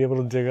kids would be able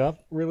to dig up,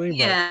 really.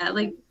 Yeah,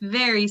 like,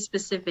 very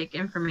specific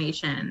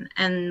information,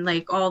 and,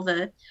 like, all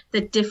the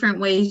different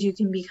ways you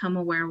can become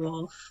a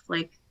werewolf,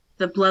 like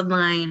the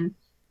bloodline,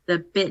 the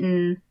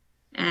bitten,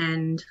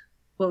 and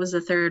what was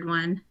the third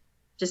one?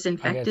 Just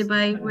infected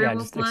by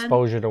werewolf blood?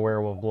 Exposure to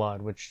werewolf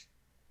blood, which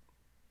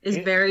is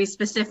very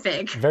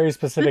specific. Very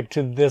specific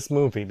to this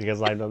movie,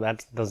 because I know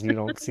you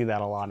don't see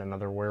that a lot in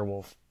other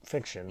werewolf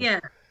fiction. Yeah.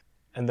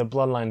 And the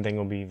bloodline thing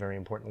will be very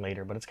important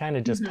later, but it's kind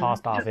of just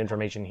tossed off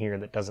information here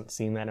that doesn't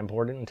seem that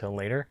important until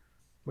later,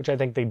 which I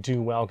think they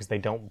do well because they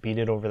don't beat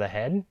it over the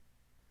head.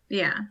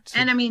 Yeah.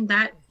 And I mean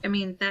that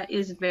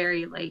is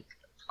very, like,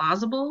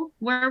 plausible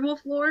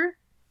werewolf lore.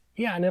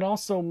 Yeah, and it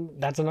also,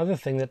 that's another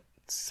thing that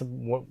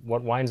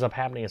what winds up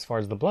happening as far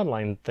as the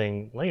bloodline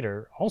thing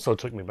later also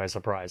took me by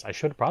surprise. I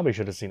probably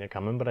should have seen it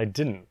coming, but I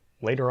didn't.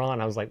 Later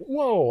on, I was like,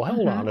 whoa,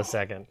 hold on a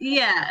second.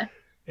 Yeah.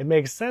 It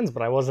makes sense,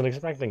 but I wasn't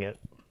expecting it.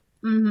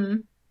 Mm-hmm.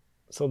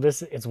 So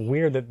it's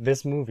weird that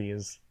this movie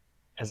is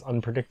as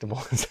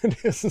unpredictable as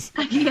it is.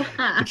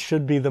 Yeah. It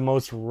should be the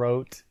most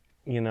rote,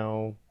 you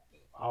know,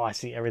 oh, I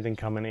see everything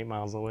coming 8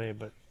 miles away,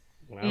 but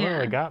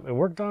well, it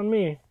worked on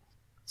me.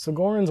 So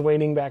Goran's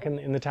waiting back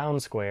in the town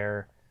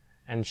square,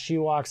 and she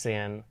walks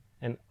in,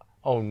 and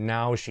oh,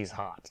 now she's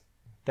hot.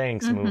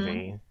 Thanks,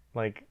 movie.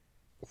 Like,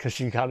 because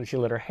she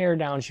let her hair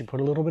down, she put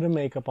a little bit of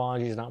makeup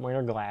on, she's not wearing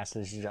her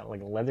glasses, she's got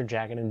like a leather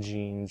jacket and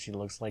jeans, she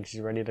looks like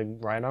she's ready to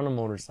ride on a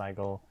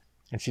motorcycle,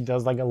 and she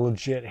does like a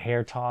legit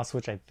hair toss,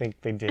 which I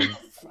think they did,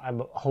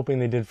 I'm hoping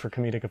they did for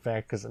comedic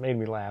effect, because it made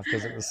me laugh,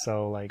 because it was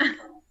so, like,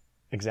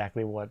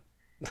 exactly what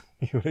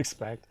you would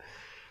expect.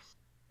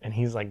 And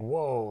he's like,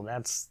 whoa,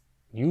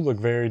 you look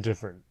very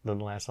different than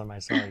the last time I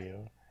saw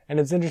you. And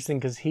it's interesting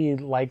because he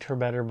liked her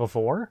better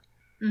before.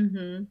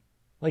 Mm-hmm.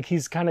 Like,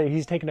 he's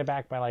taken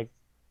aback by, like,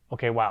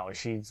 okay, wow,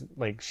 she's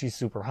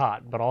super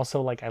hot, but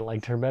also, like, I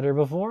liked her better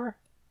before.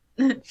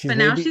 But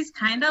now she's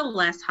kind of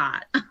less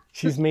hot.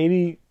 She's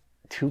maybe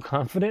too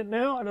confident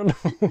now? I don't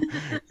know.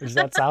 Does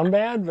that sound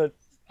bad? But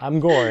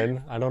I'm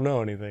Goran. I don't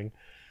know anything.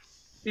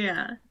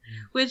 Yeah.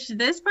 Which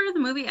this part of the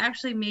movie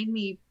actually made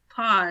me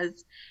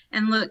pause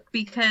and look,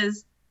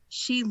 because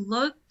she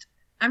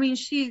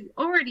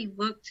already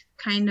looked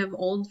kind of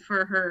old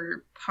for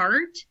her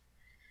part.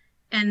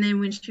 And then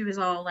when she was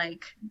all,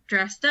 like,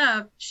 dressed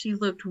up, she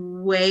looked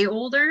way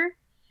older.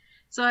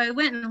 So I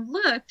went and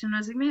looked, and I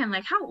was like, man,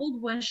 like, how old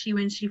was she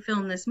when she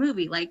filmed this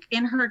movie? Like,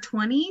 in her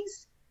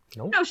 20s?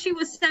 Nope. No, she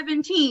was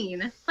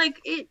 17. Like,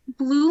 it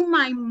blew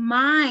my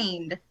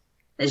mind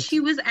that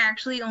she was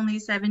actually only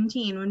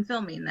 17 when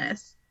filming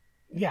this.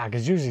 Yeah,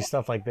 because usually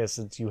stuff like this,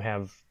 you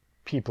have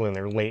people in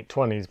their late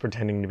 20s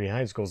pretending to be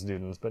high school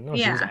students. But no,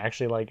 she was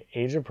actually, like,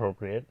 age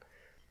appropriate.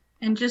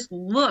 And just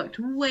looked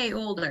way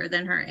older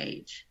than her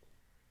age.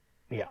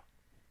 Yeah.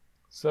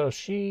 So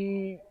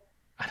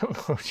I don't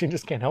know if she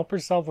just can't help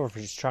herself or if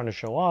she's trying to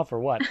show off or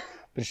what,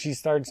 but she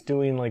starts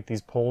doing, like,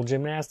 these pole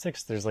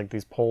gymnastics. There's, like,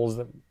 these poles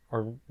that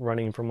are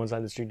running from one side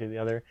of the street to the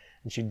other,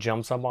 and she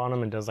jumps up on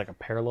them and does, like, a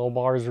parallel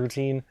bars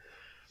routine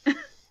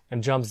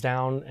and jumps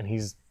down, and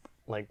he's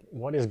like,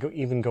 what is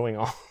even going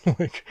on?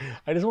 Like,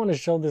 I just want to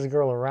show this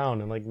girl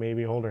around and, like,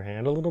 maybe hold her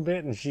hand a little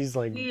bit, and she's,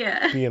 like,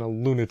 being a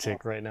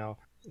lunatic right now,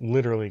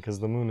 literally, because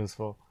the moon is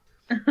full.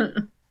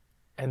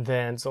 And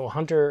then, so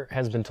Hunter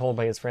has been told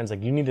by his friends,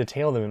 like, you need to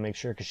tail them and make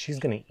sure, because she's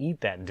going to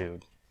eat that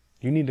dude.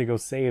 You need to go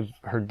save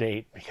her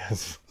date,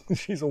 because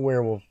she's a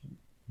werewolf,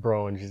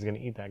 bro, and she's going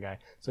to eat that guy.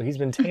 So he's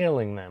been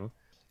tailing them,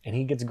 and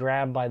he gets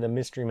grabbed by the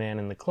mystery man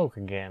in the cloak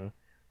again,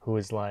 who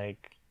is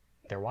like,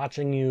 they're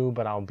watching you,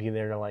 but I'll be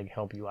there to, like,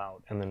 help you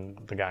out. And then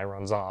the guy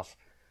runs off,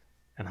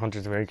 and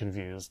Hunter's very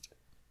confused.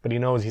 But he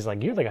knows, he's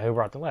like, you're the guy who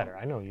brought the letter.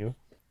 I know you.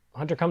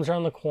 Hunter comes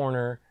around the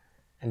corner,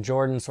 and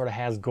Jordan sort of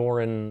has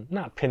Goran,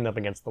 not pinned up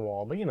against the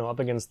wall, but, you know, up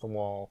against the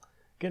wall,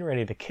 getting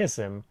ready to kiss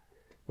him,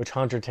 which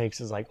Hunter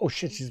takes as like, oh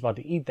shit, she's about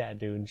to eat that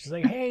dude. And she's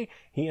like, hey,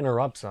 he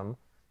interrupts him.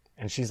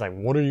 And she's like,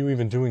 what are you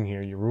even doing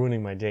here? You're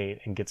ruining my date.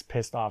 And gets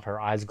pissed off.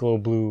 Her eyes glow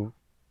blue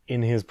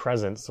in his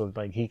presence. So,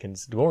 like,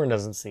 Goran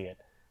doesn't see it,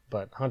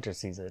 but Hunter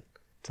sees it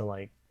to,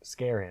 like,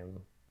 scare him.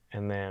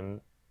 And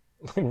then,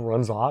 like,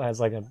 runs off, has,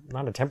 like,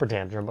 not a temper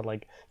tantrum, but,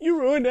 like, you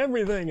ruined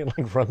everything. And,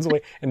 like, runs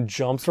away and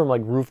jumps from,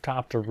 like,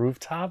 rooftop to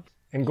rooftop.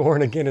 And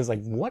Goran again is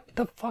like, what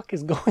the fuck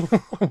is going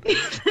on?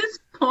 This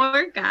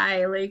poor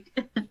guy, like...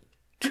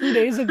 2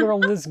 days ago,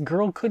 this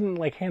girl couldn't,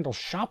 like, handle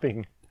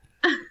shopping.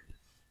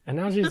 And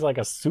now she's like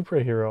a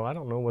superhero. I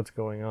don't know what's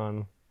going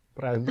on.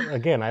 But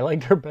I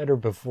liked her better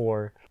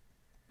before.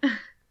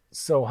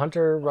 So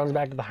Hunter runs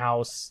back to the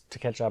house to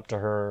catch up to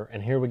her,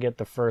 and here we get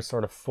the first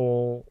sort of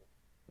full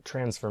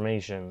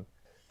transformation,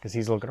 because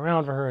he's looking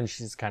around for her, and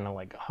she's kind of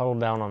like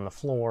huddled down on the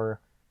floor,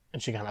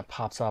 and she kind of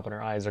pops up, and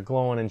her eyes are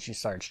glowing, and she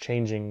starts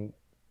changing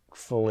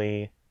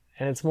fully.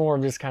 And it's more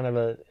of just kind of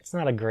it's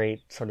not a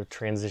great sort of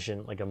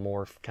transition, like a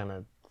morph kind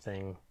of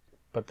thing,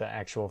 but the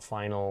actual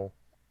final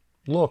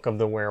look of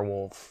the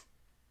werewolf.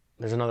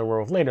 There's another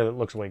werewolf later that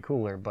looks way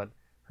cooler, but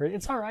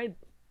it's all right.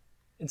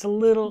 It's a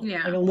little,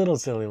 like a little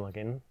silly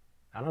looking.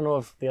 I don't know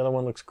if the other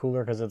one looks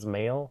cooler because it's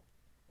male,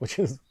 which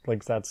is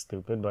like that's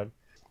stupid, but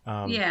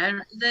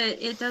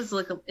it does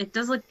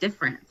look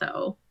different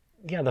though.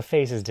 Yeah, the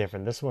face is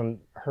different. This one,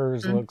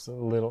 hers looks a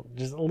little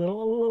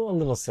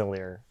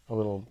sillier, a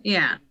little.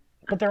 Yeah.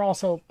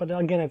 But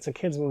again, it's a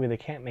kids movie. They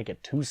can't make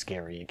it too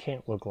scary. It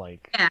can't look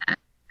like. Yeah,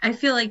 I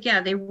feel like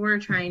they were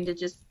trying to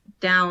just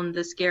down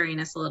the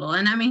scariness a little.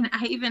 And I mean,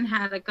 I even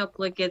had a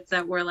couple of kids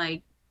that were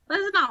like,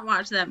 let's not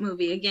watch that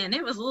movie again.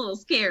 It was a little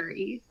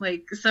scary.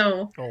 Like,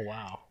 so. Oh,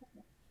 wow.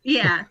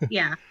 Yeah.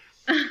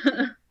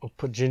 We'll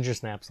put ginger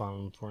snaps on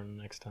them for him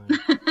next time.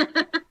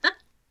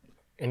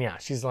 And yeah,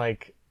 she's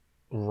like,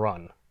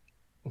 run.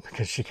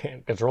 Because she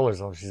can't control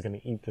herself. She's going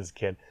to eat this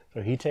kid.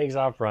 So he takes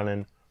off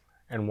running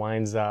and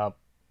winds up.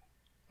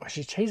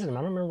 She's chasing him.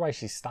 I don't remember why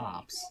she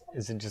stops.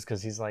 Is it just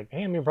because he's like,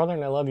 hey, I'm your brother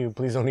and I love you.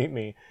 Please don't eat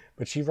me.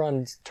 But she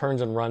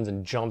turns and runs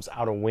and jumps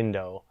out a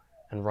window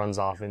and runs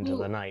off into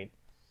the night.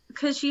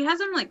 Because she has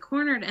them like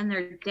cornered and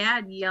their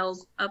dad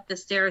yells up the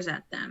stairs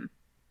at them.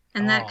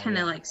 And that kind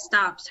of like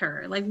stops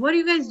her. Like, what are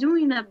you guys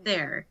doing up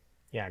there?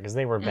 Yeah, because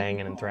they were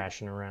banging and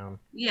thrashing around.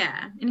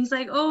 Yeah. And he's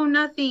like, oh,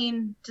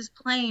 nothing. Just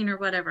playing or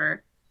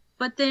whatever.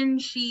 But then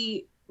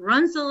she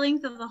runs the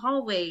length of the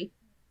hallway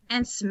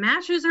and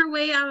smashes her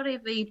way out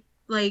of a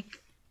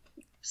like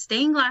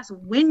stained glass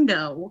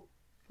window,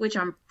 which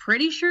I'm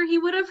pretty sure he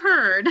would have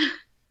heard.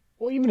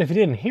 Well, even if he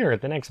didn't hear it,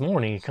 the next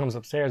morning he comes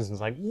upstairs and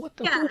is like, who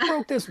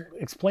broke this?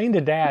 Explain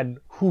to Dad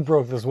who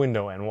broke this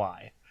window and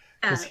why.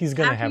 Because he's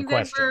going to have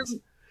questions.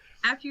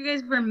 After you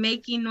guys were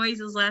making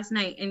noises last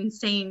night and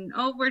saying,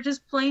 oh, we're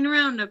just playing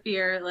around up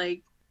here,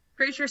 like,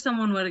 pretty sure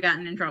someone would have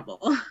gotten in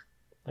trouble.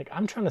 Like,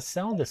 I'm trying to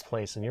sell this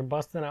place and you're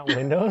busting out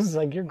windows?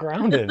 Like, you're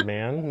grounded,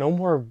 man. No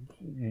more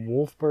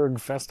Wolfburg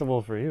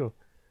Festival for you.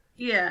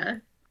 Yeah.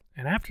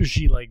 And after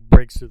she, like,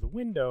 breaks through the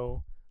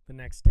window, the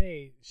next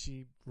day,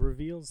 she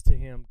reveals to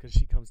him, because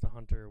she comes to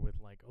Hunter with,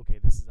 like, okay,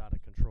 this is out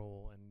of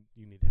control and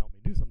you need to help me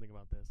do something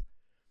about this.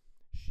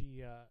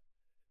 She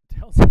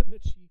tells him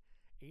that she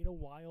ate a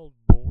wild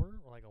boar,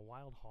 or like a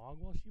wild hog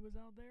while she was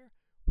out there,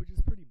 which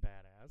is pretty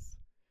badass.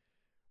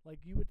 Like,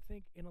 you would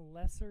think in a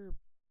lesser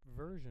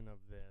version of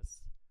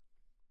this,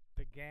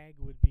 the gag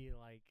would be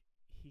like,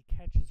 he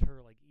catches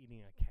her, like,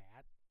 eating a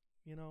cat,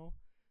 you know?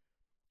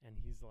 And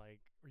he's like,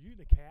 are you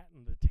eating a cat?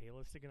 And the tail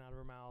is sticking out of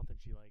her mouth, and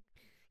she, like,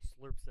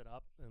 slurps it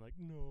up, and, like,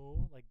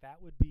 no. Like,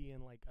 that would be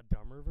in, like, a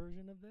dumber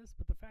version of this.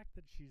 But the fact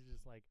that she's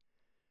just like,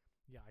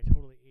 yeah, I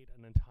totally ate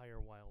an entire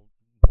wild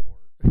boar.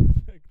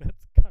 Like,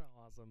 that's kind of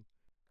awesome.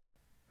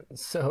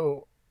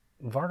 So,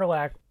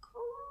 Vargolak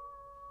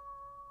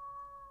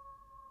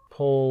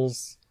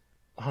pulls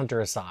Hunter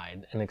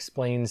aside and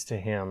explains to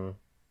him,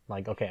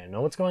 like, okay, I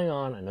know what's going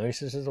on. I know your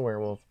sister's a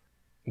werewolf.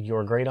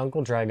 Your great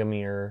uncle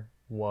Dragomir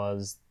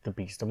was the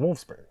Beast of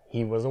Wolfsburg.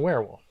 He was a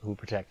werewolf who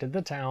protected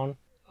the town.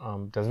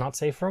 Does not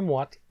say from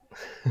what.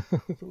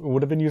 It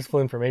would have been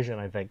useful information,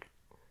 I think,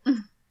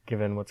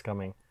 given what's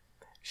coming.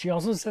 She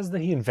also says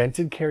that he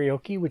invented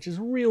karaoke, which is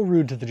real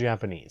rude to the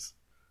Japanese.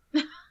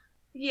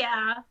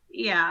 Yeah.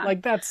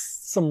 Like, that's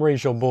some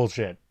racial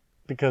bullshit,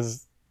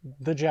 because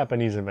the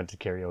Japanese invented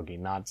karaoke,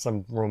 not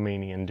some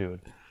Romanian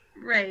dude.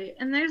 Right,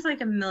 and there's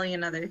like a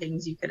million other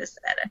things you could have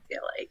said, I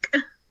feel like.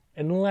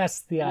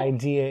 Unless the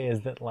idea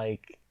is that,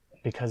 like,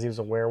 because he was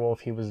a werewolf,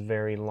 he was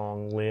very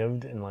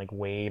long-lived, and, like,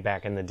 way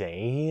back in the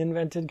day he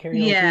invented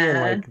karaoke,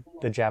 and,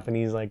 like, the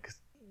Japanese, like,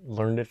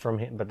 learned it from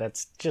him, but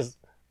that's just,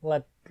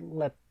 let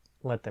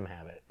them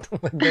have it.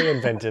 Like, they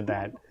invented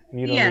that, and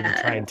you don't need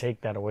to try and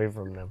take that away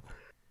from them.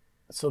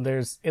 So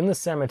in the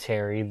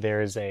cemetery,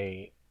 there's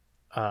a,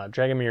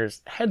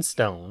 Dragomir's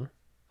headstone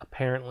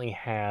apparently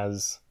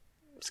has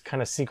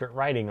kind of secret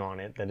writing on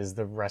it that is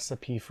the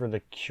recipe for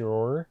the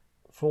cure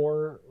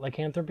for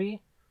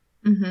lycanthropy.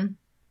 Mm-hmm.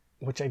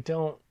 Which I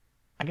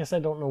guess I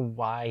don't know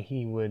why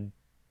he would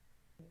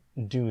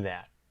do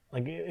that.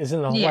 Like, isn't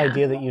the whole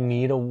idea that you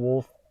need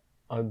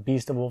a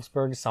Beast of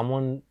Wolfsburg?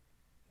 Someone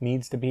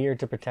needs to be here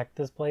to protect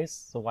this place.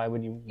 So why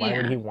would he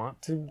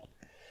want to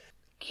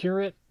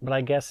cure it? But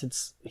I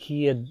guess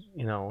he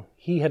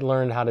had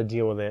learned how to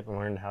deal with it and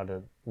learned how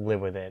to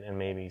live with it, and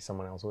maybe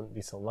someone else wouldn't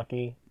be so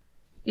lucky.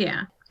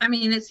 Yeah. I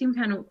mean, it seemed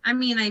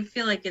I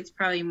feel like it's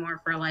probably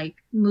more for, like,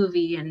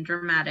 movie and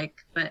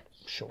dramatic, but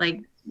sure.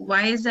 Like,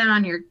 why is that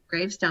on your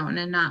gravestone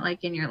and not,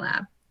 like, in your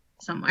lab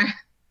somewhere?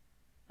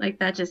 Like,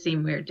 that just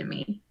seemed weird to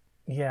me.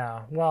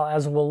 Yeah, well,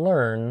 as we'll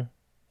learn,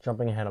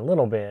 jumping ahead a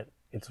little bit,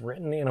 it's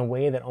written in a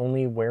way that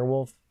only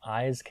werewolf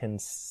eyes can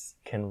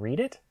read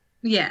it.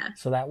 Yeah.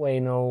 So that way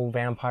no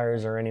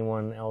vampires or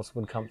anyone else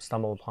would come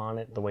stumble upon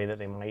it the way that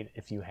they might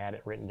if you had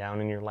it written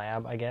down in your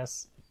lab, I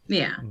guess.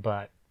 Yeah.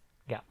 But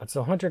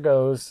so Hunter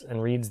goes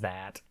and reads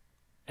that.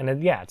 And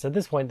it's at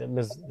this point that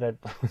Ms.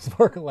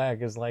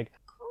 Varkalak is like,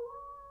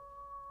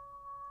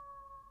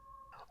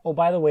 oh,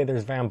 by the way,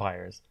 there's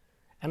vampires.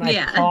 And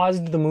I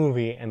paused the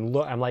movie and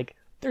I'm like,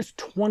 there's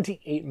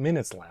 28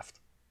 minutes left.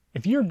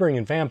 If you're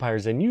bringing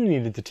vampires in, you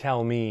needed to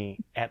tell me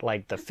at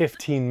like the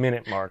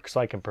 15-minute mark so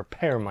I can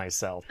prepare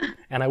myself.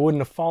 And I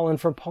wouldn't have fallen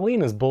for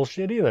Paulina's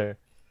bullshit either.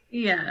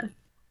 Yeah.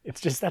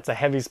 It's just, that's a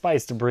heavy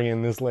spice to bring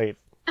in this late.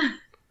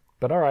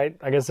 But all right,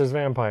 I guess there's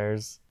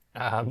vampires.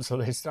 So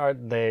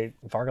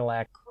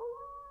Vargalak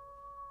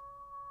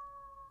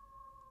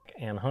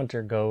and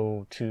Hunter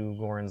go to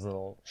Goran's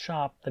little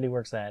shop that he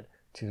works at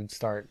to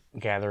start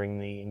gathering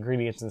the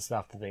ingredients and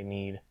stuff that they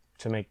need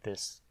to make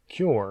this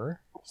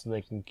cure, so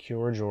they can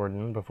cure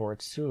Jordan before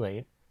it's too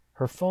late.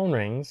 Her phone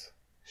rings.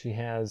 She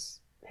has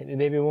Hit Me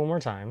Baby One More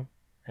Time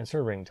as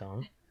her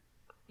ringtone.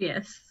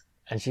 Yes.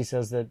 And she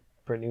says that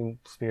Britney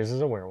Spears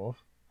is a werewolf.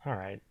 All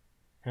right.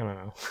 I don't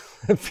know.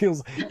 It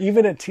feels,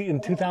 even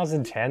in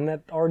 2010,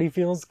 that already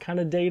feels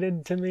kind of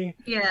dated to me.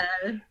 Yeah.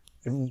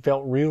 It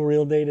felt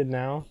real dated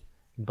now.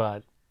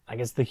 But I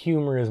guess the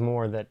humor is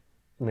more that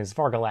Ms.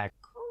 Vargalak,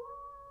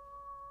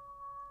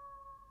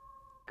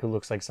 who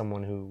looks like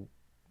someone who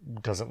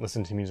doesn't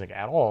listen to music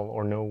at all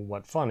or know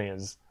what fun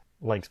is,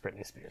 likes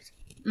Britney Spears.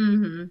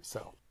 Mm-hmm.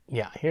 So,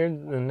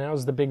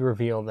 now's the big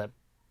reveal that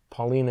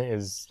Paulina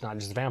is not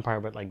just a vampire,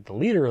 but like the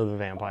leader of the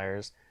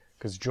vampires,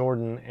 because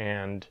Jordan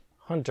and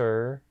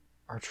Hunter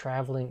are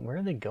traveling. Where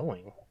are they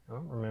going? I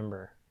don't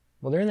remember.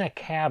 Well, they're in that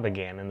cab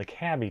again, and the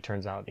cabbie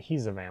turns out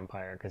he's a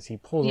vampire because he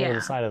pulls over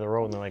the side of the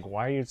road, and they're like,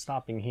 why are you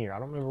stopping here? I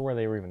don't remember where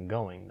they were even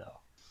going, though.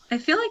 I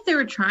feel like they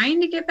were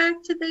trying to get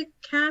back to the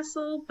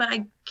castle, but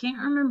I can't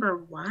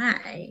remember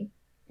why.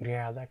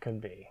 Yeah, that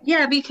could be.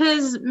 Yeah,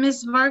 because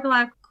Miss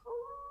Vargalak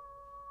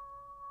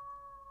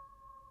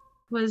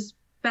was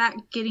back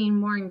getting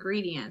more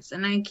ingredients,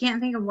 and I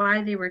can't think of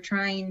why they were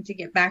trying to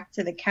get back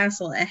to the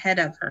castle ahead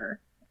of her.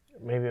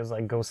 Maybe it was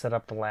like, go set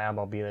up the lab,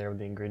 I'll be there with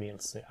the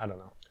ingredients. I don't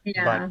know.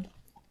 Yeah. But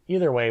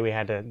either way, we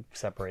had to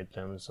separate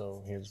them,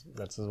 so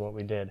that's what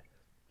we did.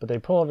 But they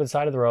pull up the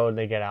side of the road, and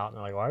they get out, and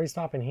they're like, why are we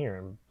stopping here?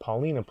 And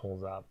Paulina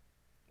pulls up.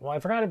 Well, I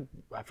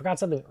forgot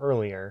something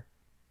earlier.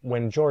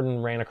 When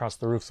Jordan ran across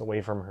the roofs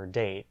away from her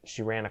date,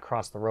 she ran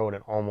across the road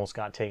and almost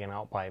got taken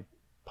out by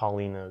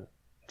Paulina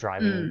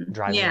driving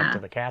up to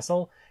the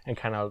castle, and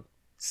kind of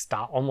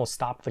almost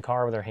stopped the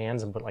car with her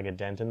hands and put like a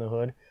dent in the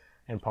hood.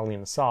 And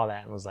Paulina saw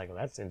that and was like, well,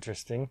 that's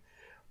interesting.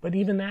 But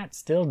even that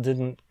still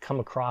didn't come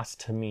across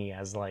to me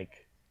as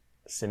like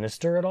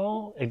sinister at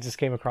all. It just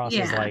came across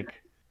as like,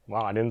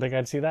 wow, I didn't think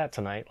I'd see that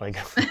tonight. Like,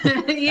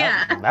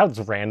 that was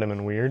random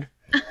and weird.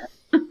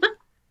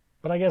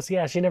 But I guess,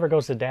 she never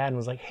goes to Dad and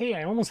was like, hey,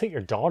 I almost hit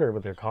your daughter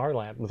with my car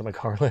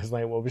last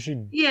night. What was she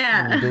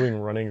doing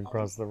running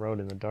across the road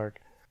in the dark?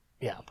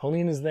 Yeah,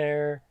 Paulina's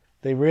there.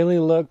 They really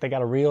they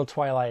got a real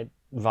Twilight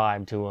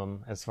vibe to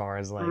them as far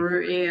as like...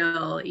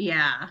 Real,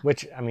 yeah.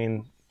 Which, I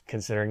mean,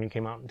 considering it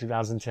came out in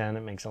 2010,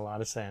 it makes a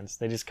lot of sense.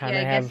 They just kind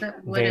of have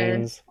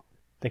veins.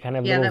 They kind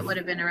of that would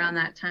have been around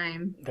that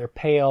time. They're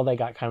pale. They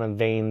got kind of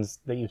veins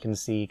that you can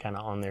see kind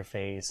of on their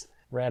face.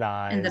 Red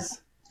eyes. And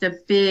the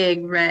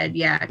big red,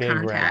 big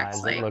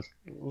contacts. Red eyes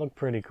that look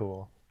pretty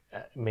cool.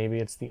 Maybe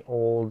it's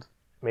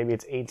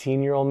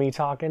 18-year-old me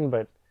talking,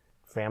 but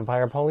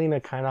Vampire Paulina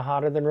kind of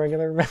hotter than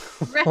regular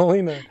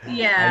Paulina.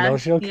 Yeah. I know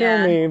she'll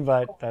kill me,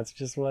 but that's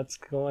just what's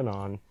going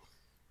on.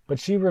 But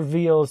she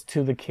reveals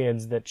to the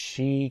kids that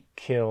she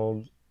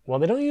killed... Well,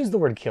 they don't use the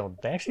word killed.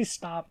 They actually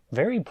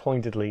very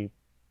pointedly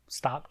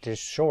stopped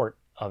just short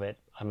of it.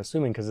 I'm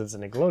assuming because it's a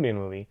Nickelodeon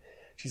movie.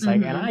 She's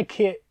like, and I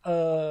kid...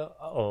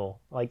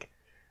 Like,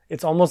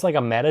 it's almost like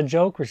a meta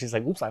joke where she's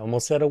like, oops, I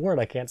almost said a word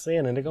I can't say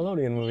in a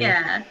Nickelodeon movie.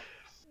 Yeah.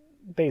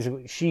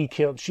 Basically,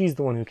 she's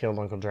the one who killed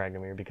Uncle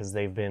Dragomir because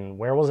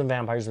werewolves and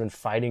vampires have been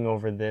fighting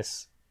over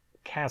this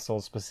castle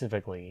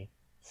specifically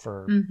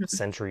for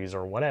centuries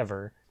or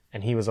whatever,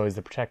 and he was always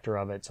the protector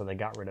of it, so they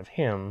got rid of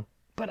him.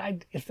 But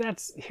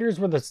here's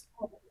where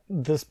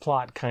this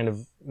plot kind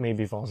of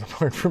maybe falls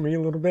apart for me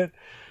a little bit,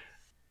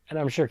 and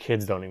I'm sure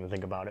kids don't even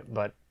think about it,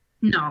 but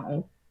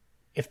no.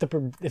 If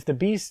the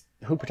beast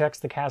who protects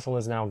the castle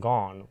is now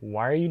gone,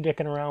 why are you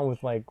dicking around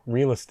with like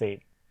real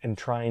estate and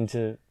trying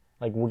to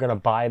like, we're gonna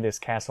buy this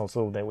castle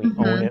so that we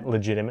own it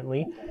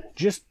legitimately?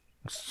 Just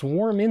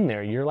swarm in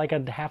there. You're like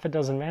a half a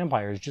dozen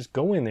vampires. Just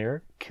go in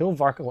there, kill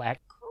Varkalak,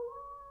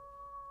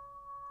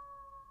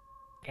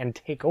 and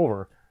take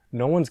over.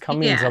 No one's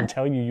coming to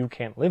tell you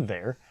can't live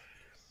there.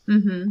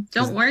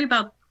 Don't worry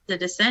about the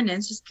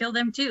descendants. Just kill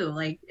them too.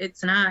 Like,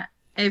 it's not,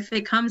 if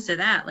it comes to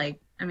that, like,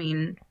 I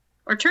mean,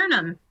 or turn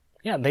them.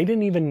 Yeah, they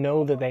didn't even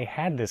know that they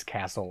had this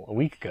castle a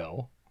week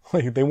ago.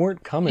 Like, they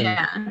weren't coming.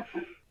 Yeah.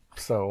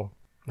 So,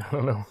 I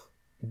don't know.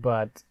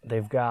 But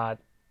they locked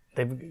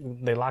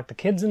the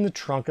kids in the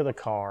trunk of the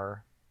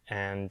car,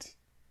 and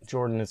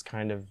Jordan is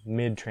kind of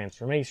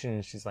mid-transformation,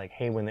 and she's like,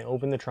 hey, when they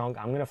open the trunk,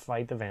 I'm going to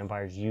fight the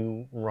vampires.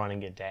 You run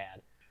and get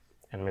Dad.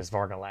 And Miss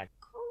Varga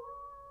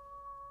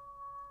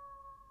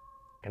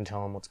can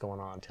tell them what's going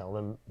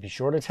on. Be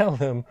sure to tell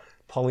them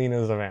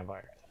Paulina is a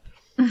vampire.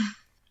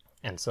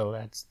 And so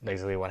that's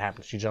basically what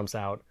happens. She jumps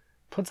out,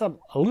 puts up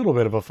a little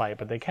bit of a fight,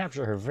 but they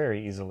capture her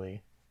very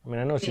easily. I mean,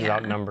 I know she's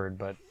outnumbered,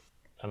 but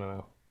I don't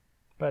know.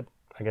 But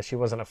I guess she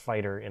wasn't a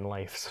fighter in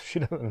life, so she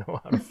doesn't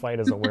know how to fight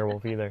as a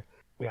werewolf either.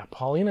 Yeah,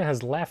 Paulina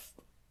has left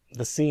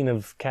the scene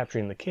of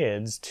capturing the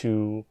kids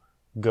to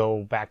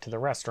go back to the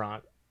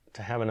restaurant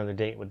to have another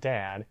date with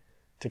Dad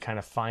to kind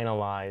of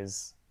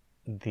finalize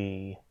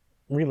the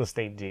real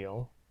estate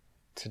deal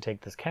to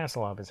take this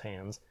castle off his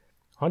hands.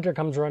 Hunter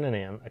comes running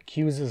in,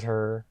 accuses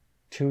her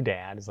to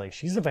Dad. Is like,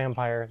 she's a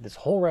vampire. This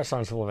whole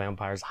restaurant's full of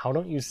vampires. How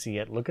don't you see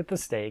it? Look at the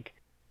steak.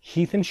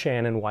 Heath and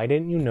Shannon, why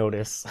didn't you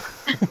notice?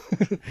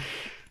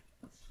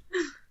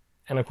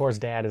 And of course,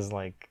 Dad is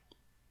like,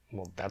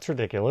 well, that's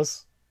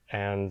ridiculous.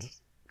 And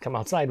come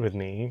outside with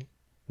me.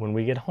 When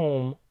we get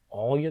home,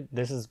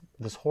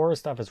 this horror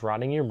stuff is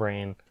rotting your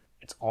brain.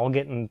 It's all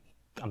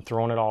I'm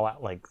throwing it all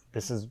out. Like,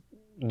 this is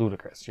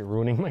ludicrous. You're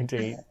ruining my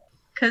date.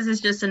 Because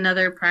it's just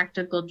another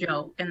practical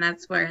joke. And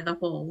that's where the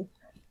whole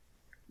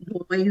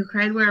Boy Who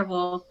Cried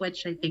Werewolf,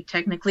 which I think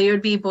technically it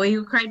would be Boy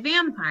Who Cried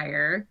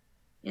Vampire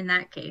in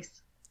that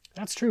case.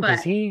 That's true,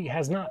 because he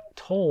has not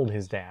told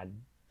his dad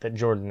that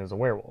Jordan is a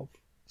werewolf.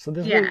 So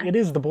it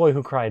is the Boy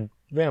Who Cried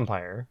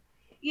Vampire.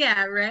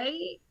 Yeah,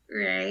 right?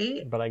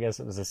 But I guess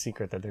it was a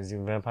secret that there's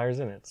even vampires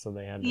in it, so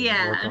they had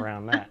to work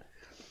around that.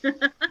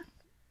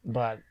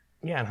 But,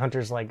 yeah, and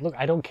Hunter's like, look,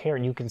 I don't care.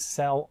 You can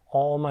sell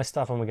all my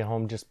stuff when we get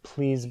home. Just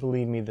please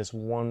believe me this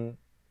one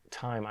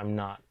time I'm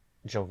not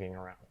joking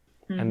around.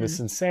 Mm-hmm. And the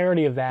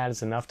sincerity of that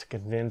is enough to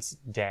convince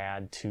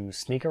Dad to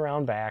sneak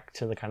around back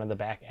to the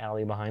back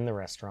alley behind the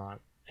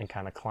restaurant and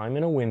kind of climb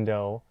in a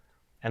window.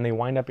 And they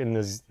wind up in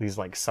these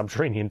like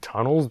subterranean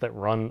tunnels that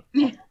run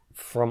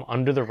from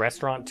under the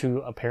restaurant to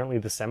apparently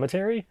the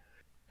cemetery.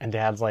 And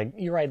Dad's like,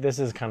 you're right, this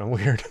is kind of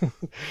weird.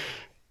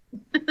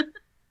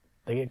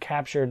 They get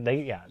captured.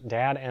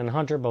 Dad and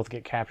Hunter both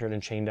get captured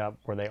and chained up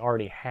where they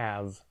already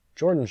have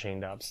Jordan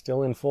chained up,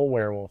 still in full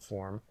werewolf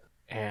form.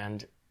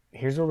 And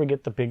here's where we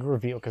get the big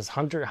reveal, because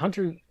Hunter,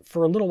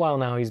 for a little while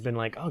now, he's been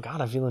like, oh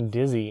God, I'm feeling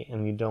dizzy.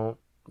 And you don't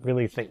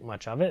really think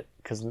much of it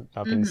because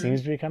nothing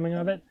seems to be coming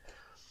of it.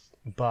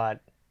 But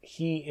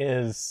he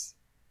is,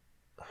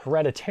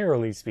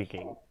 hereditarily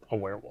speaking, a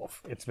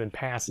werewolf. It's been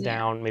passed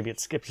down. Maybe it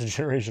skips a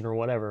generation or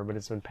whatever, but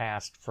it's been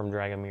passed from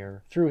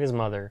Dragomir through his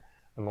mother.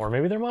 Or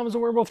maybe their mom was a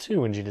werewolf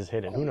too and she just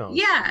hid it. Who knows?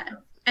 Yeah.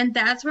 And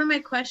that's where my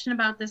question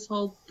about this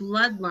whole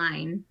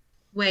bloodline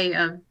way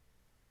of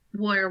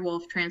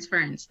werewolf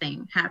transference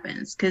thing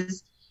happens.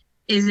 Because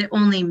is it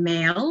only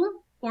male?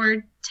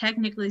 Or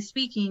technically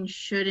speaking,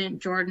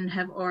 shouldn't Jordan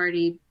have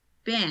already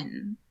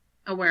been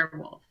a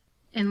werewolf?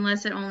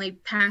 Unless it only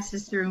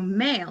passes through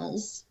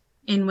males,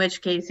 in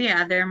which case,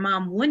 their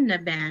mom wouldn't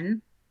have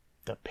been.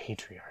 The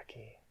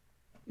patriarchy.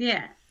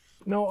 Yeah.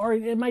 No, or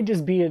it might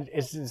just be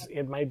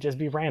it might just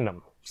be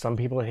random. Some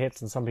people it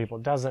hits and some people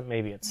it doesn't.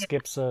 Maybe it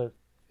skips I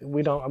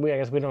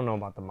guess we don't know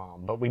about the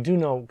mom, but we do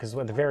know because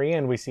at the very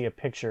end we see a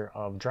picture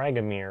of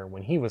Dragomir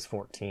when he was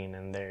 14,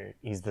 and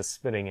he's the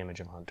spitting image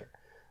of Hunter.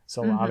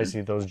 So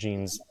obviously those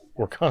genes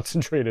were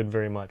concentrated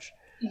very much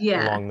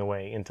along the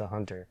way into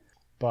Hunter.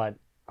 But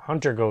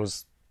Hunter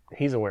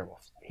he's a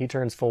werewolf. He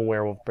turns full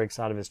werewolf, breaks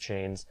out of his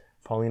chains.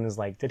 Paulina's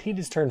like, did he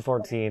just turn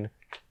 14?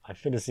 I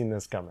should have seen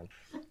this coming.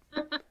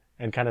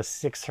 And kind of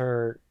sicks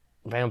her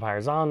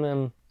vampires on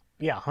them.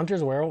 Yeah,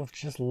 Hunter's werewolf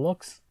just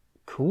looks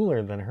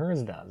cooler than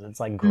hers does. It's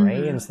like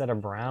gray instead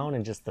of brown,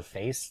 and just the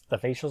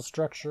facial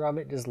structure of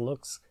it just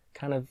looks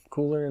kind of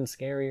cooler and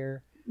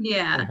scarier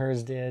than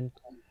hers did.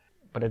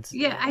 But it's...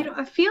 Yeah,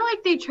 I feel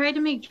like they tried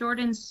to make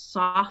Jordan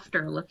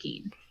softer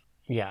looking.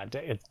 Yeah,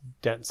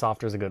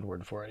 softer is a good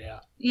word for it, yeah.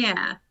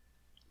 Yeah.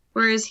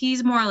 Whereas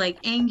he's more like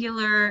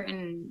angular,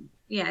 and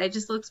it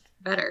just looks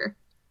better.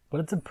 But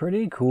it's a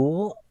pretty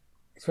cool,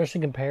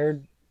 especially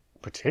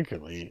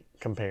particularly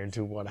compared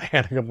to what I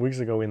had a couple weeks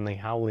ago in The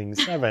Howling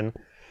 7,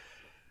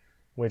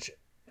 which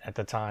at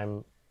the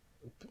time,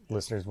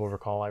 listeners will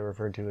recall I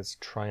referred to as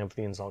Triumph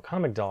the Insult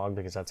Comic Dog,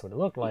 because that's what it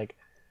looked like.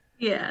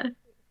 Yeah.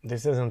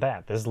 This isn't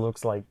that. This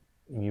looks like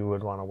you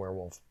would want a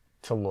werewolf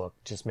to look,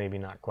 just maybe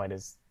not quite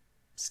as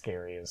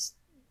scary as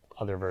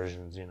other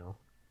versions,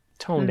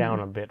 toned down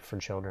a bit for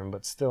children,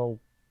 but still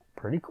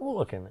pretty cool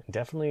looking.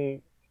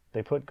 Definitely,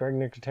 they put Greg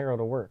Nicotero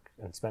to work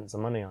and spent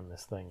some money on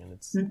this thing, and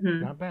it's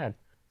not bad.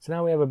 So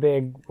now we have a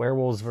big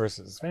werewolves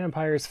versus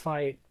vampires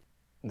fight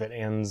that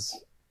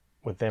ends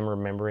with them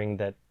remembering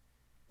that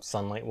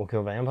sunlight will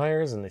kill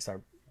vampires, and they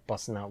start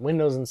busting out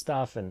windows and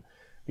stuff, and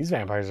these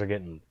vampires are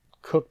getting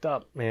cooked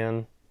up,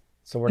 man.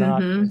 So we're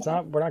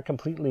not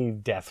completely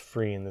death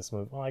free in this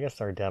movie. Well, I guess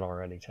they're dead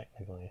already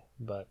technically,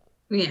 but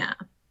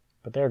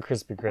but they're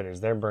crispy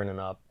critters. They're burning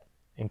up,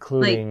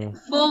 including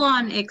like full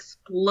on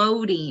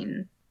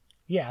exploding.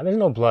 Yeah, there's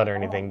no blood or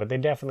anything, but they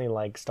definitely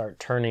like start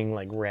turning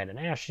like red and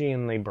ashy,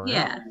 and they burn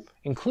up,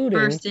 including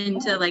burst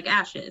into like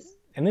ashes.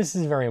 And this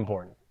is very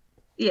important.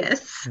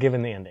 Yes.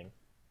 Given the ending,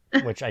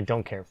 which I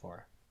don't care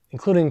for,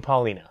 including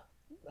Paulina.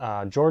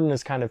 Jordan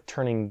is kind of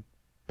turning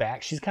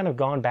back. She's kind of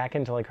gone back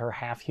into like her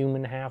half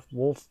human, half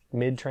wolf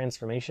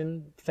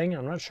mid-transformation thing.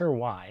 I'm not sure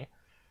why.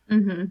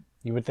 Mm-hmm.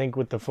 You would think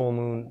with the full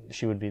moon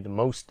she would be the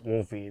most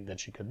wolfy that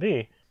she could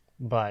be,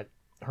 but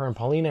her and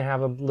Paulina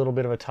have a little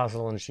bit of a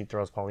tussle, and she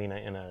throws Paulina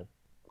in a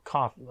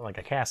like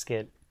a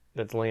casket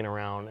that's laying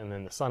around, and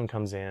then the sun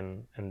comes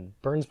in and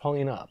burns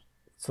Paulina up.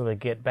 So they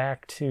get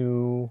back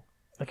to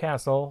the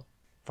castle.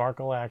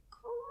 Varkalak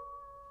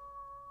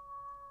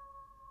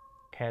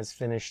has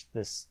finished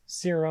this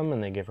serum,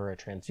 and they give her a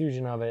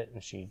transfusion of it,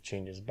 and she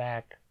changes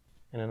back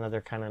in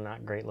another kind of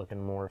not great looking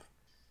morph.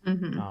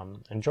 Mm-hmm.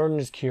 And Jordan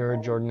is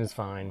cured. Jordan is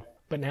fine.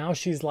 But now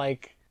she's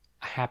like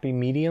a happy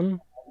medium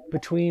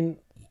between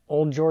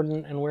old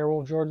Jordan and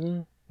werewolf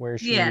Jordan, where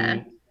she,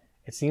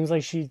 it seems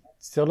like she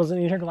still doesn't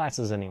need her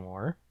glasses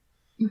anymore.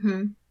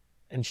 Mm-hmm.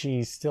 And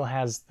she still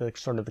has the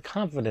sort of the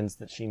confidence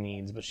that she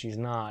needs, but she's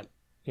not,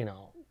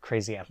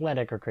 crazy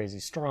athletic or crazy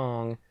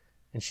strong.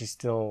 And she's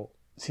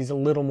a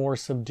little more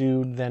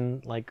subdued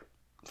than like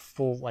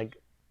full, like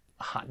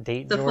hot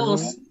date the Jordan.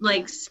 full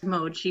like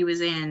mode she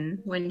was in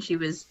when she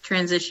was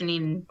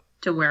transitioning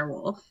to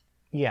werewolf.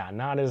 Yeah,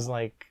 not as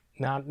like,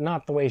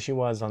 not the way she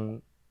was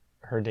on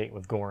her date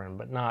with Goran,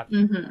 but not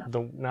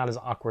not as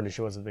awkward as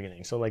she was at the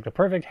beginning. So like the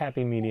perfect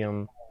happy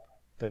medium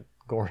that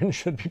Goran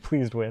should be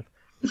pleased with.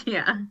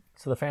 Yeah.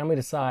 So the family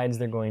decides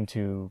they're going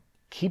to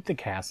keep the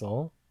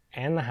castle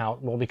and the house.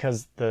 Well,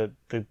 because the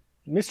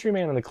mystery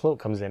man in the cloak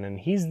comes in, and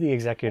he's the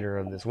executor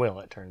of this will,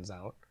 it turns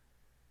out.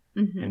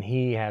 Mm-hmm. And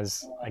he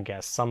has, I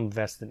guess, some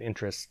vested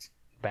interest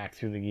back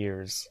through the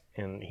years,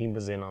 and he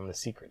was in on the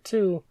secret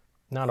too.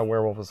 Not a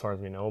werewolf as far as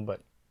we know,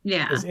 but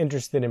is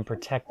interested in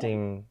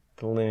protecting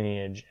the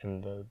lineage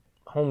and the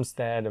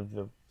homestead of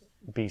the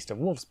Beast of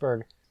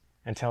Wolfsburg,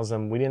 and tells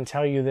them, we didn't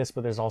tell you this,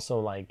 but there's also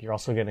like, you're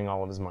also getting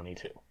all of his money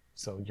too.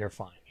 So you're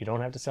fine. You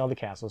don't have to sell the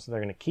castle. So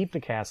they're going to keep the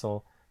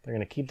castle. They're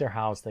going to keep their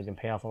house. They can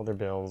pay off all their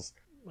bills.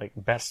 Like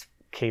best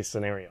case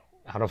scenario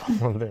out of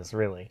all of this,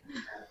 really.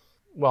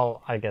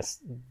 Well, I guess,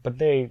 but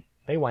they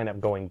wind up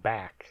going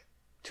back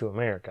to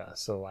America.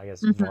 So I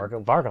guess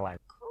Varkalak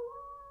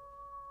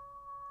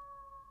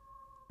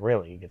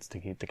really gets to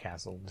keep the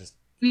castle just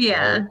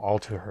all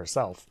to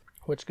herself,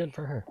 which good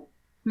for her.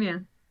 Yeah.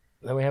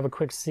 Then we have a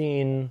quick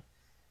scene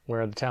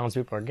where the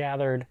townspeople are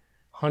gathered.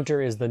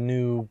 Hunter is the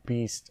new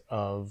beast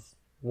of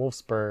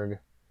Wolfsburg.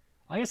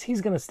 I guess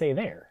he's going to stay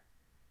there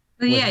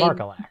with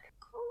Varkalak.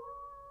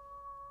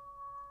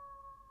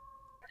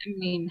 I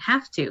mean,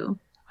 have to.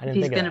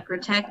 He's going to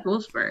protect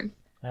Wolfsburg.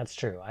 That's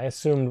true. I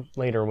assumed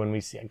later when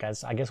we see, I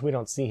guess we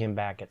don't see him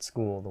back at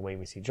school the way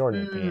we see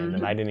Jordan at the end,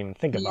 and I didn't even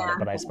think about it,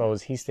 but I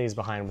suppose he stays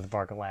behind with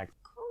Varkalak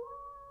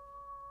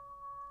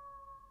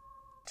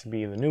to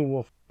be the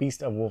new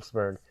beast of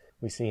Wolfsburg.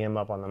 We see him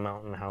up on the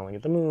mountain howling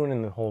at the moon,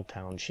 and the whole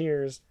town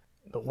cheers.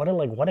 But what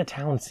a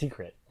town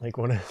secret. Like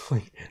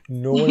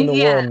no one in the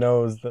world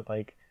knows that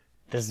like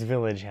this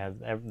village has,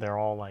 they're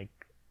all like,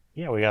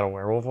 yeah, we got a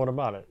werewolf, what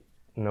about it?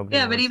 Nobody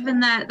knows. But even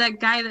that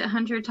guy that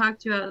Hunter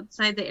talked to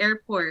outside the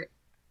airport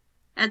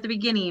at the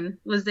beginning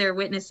was there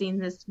witnessing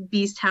this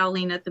beast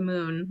howling at the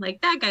moon.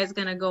 Like, that guy's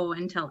gonna go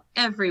and tell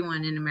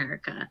everyone in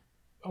America.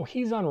 Oh,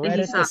 he's on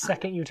Reddit the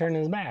second you turn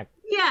his back.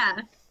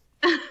 Yeah.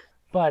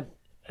 But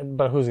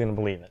who's gonna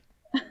believe it?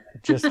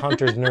 Just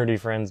Hunter's nerdy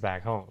friends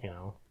back home,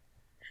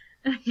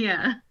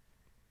 Yeah.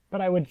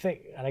 But I would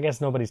think, and I guess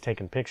nobody's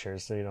taking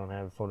pictures, so you don't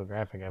have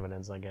photographic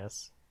evidence, I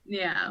guess.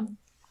 Yeah.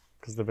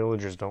 Because the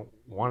villagers don't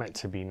want it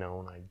to be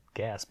known, I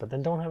guess, but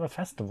then don't have a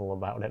festival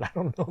about it. I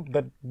don't know.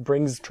 That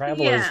brings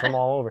travelers from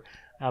all over.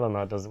 I don't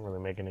know. It doesn't really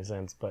make any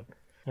sense, but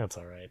that's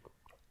all right.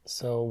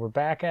 So we're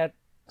back at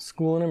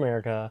school in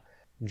America.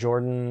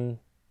 Jordan,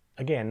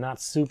 again, not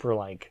super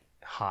like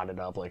hotted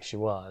up like she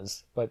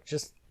was, but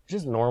just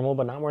normal,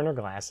 but not wearing her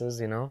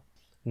glasses,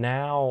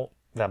 Now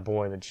that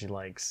boy that she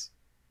likes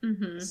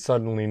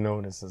suddenly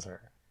notices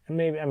her. And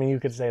maybe, I mean, you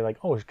could say like,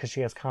 oh, because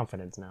she has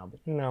confidence now, but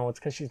no, it's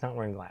because she's not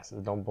wearing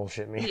glasses. Don't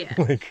bullshit me.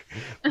 Yeah.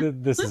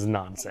 This is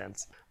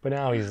nonsense. But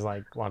now he's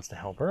like, wants to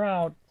help her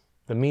out.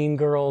 The mean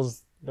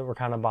girls that were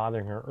kind of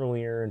bothering her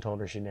earlier and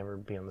told her she'd never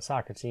be on the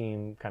soccer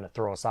team kind of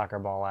throw a soccer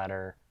ball at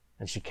her,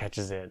 and she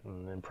catches it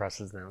and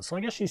impresses them. So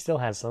I guess she still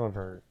has some of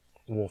her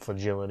wolf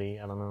agility.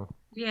 I don't know.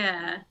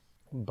 Yeah.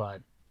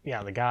 But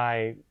yeah, the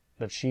guy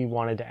that she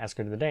wanted to ask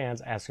her to the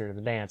dance,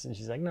 and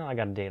she's like, no, I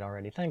got a date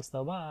already. Thanks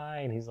though, bye.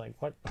 And he's like,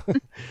 what?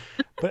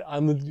 But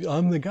I'm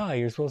the guy.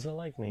 You're supposed to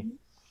like me.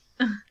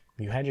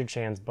 You had your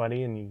chance,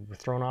 buddy, and you were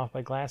thrown off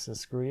by glasses.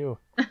 Screw you.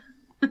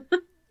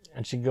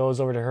 And she goes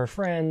over to her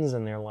friends,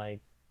 and they're like,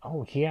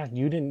 oh,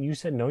 you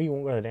said no, you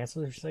won't go to the dance.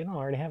 She's like, no, I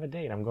already have a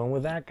date. I'm going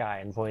with that guy.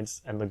 And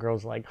points, and the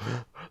girl's like,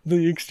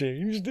 the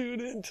exchange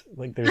student.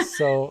 Like, they're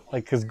so,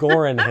 like, because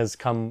Goran has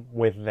come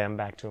with them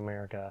back to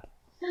America.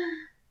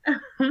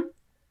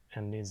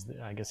 And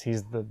I guess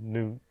he's the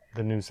new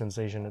the new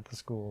sensation at the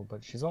school,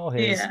 but she's all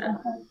his. Yeah.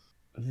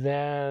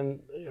 Then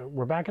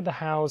we're back at the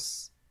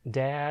house.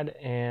 Dad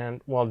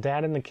and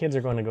the kids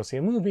are going to go see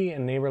a movie,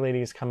 and neighbor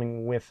lady is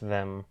coming with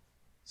them.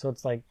 So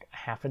it's like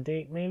half a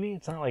date, maybe?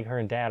 It's not like her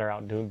and Dad are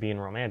out being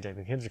romantic.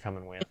 The kids are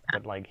coming with.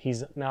 But, like,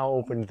 he's now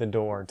opened the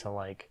door to,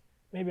 like,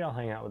 maybe I'll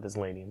hang out with this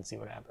lady and see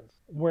what happens.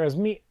 Whereas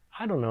me,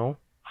 I don't know.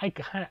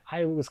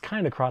 I was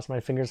kind of crossed my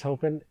fingers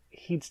hoping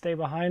he'd stay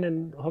behind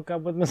and hook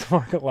up with Miss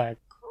Varkalak.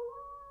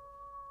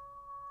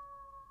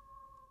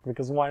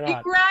 Because why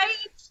not?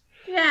 Right?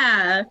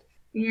 Yeah.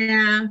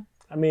 Yeah.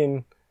 I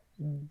mean,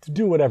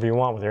 do whatever you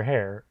want with her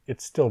hair.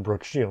 It's still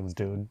Brooke Shields,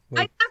 dude.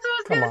 Like,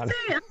 that's what I was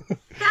going to say.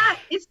 That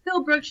is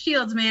still Brooke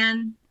Shields,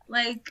 man.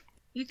 Like,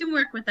 you can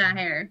work with that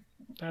hair.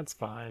 That's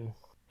fine.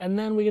 And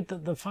then we get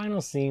the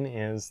final scene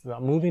is the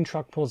moving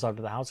truck pulls up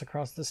to the house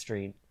across the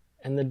street,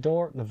 and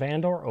the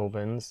van door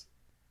opens,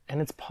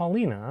 and it's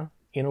Paulina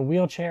in a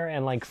wheelchair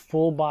and, like,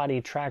 full body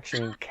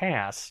traction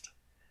cast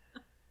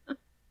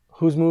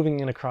who's moving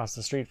in across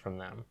the street from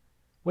them.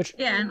 Which,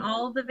 yeah, and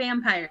all the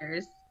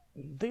vampires.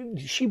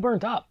 She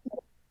burnt up.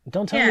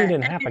 Don't tell me it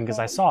didn't happen, because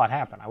I saw it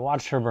happen. I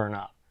watched her burn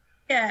up.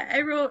 Yeah,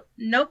 I wrote,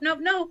 nope.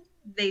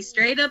 They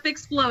straight up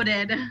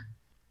exploded.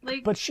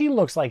 Like, but she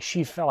looks like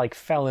she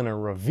fell in a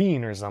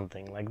ravine or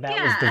something. Like,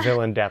 that was the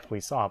villain death we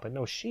saw. But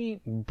no,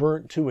 she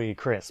burnt to a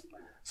crisp.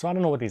 So I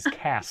don't know what these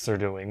casts are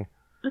doing.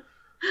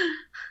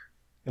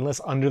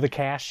 Unless under the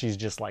cast, she's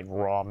just like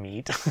raw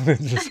meat.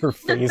 Just her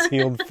face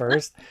healed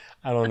first.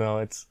 I don't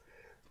know.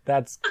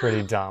 That's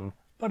pretty dumb.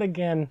 But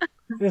again,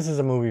 this is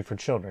a movie for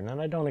children, and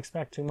I don't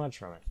expect too much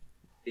from it.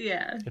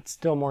 Yeah. It's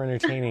still more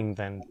entertaining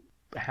than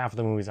half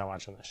the movies I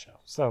watch on this show.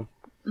 So,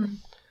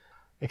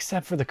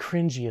 except for the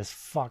cringy as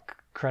fuck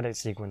credit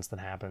sequence that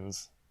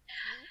happens.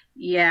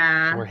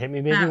 Yeah. Where Hit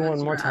Me Baby One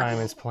More rough. Time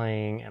is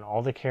playing, and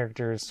all the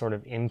characters sort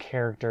of in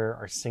character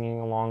are singing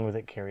along with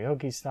it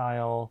karaoke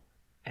style,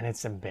 and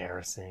it's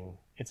embarrassing.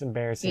 It's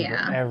embarrassing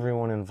for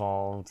everyone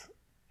involved.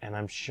 And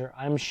I'm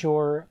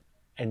sure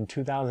in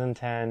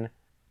 2010,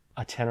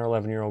 a 10 or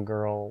 11-year-old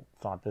girl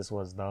thought this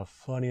was the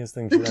funniest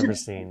thing she'd ever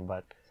seen,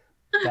 but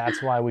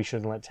that's why we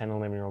shouldn't let 10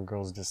 and 11-year-old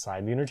girls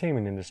decide the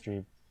entertainment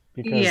industry,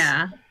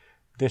 because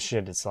this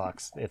shit, it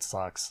sucks. It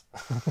sucks.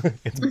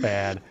 It's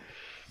bad.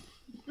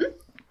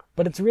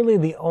 But it's really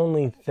the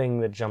only thing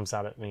that jumps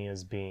out at me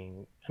as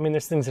being, I mean,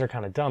 there's things that are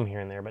kind of dumb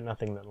here and there, but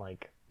nothing that,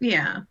 like,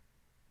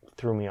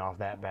 threw me off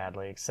that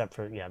badly, except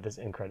for, this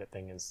end credit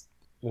thing is,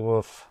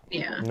 woof.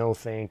 Yeah. No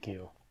thank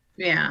you.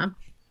 Yeah.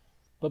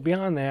 But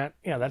beyond that,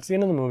 that's the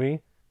end of the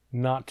movie.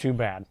 Not too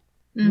bad.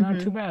 Mm-hmm.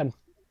 Not too bad.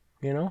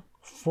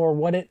 For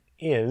what it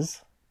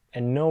is,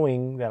 and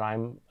knowing that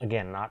I'm,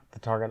 again, not the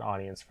target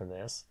audience for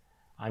this,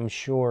 I'm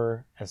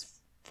sure as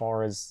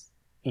far as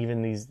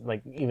even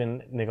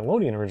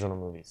Nickelodeon original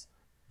movies,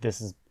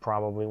 this is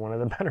probably one of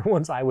the better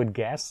ones, I would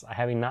guess.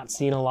 Having not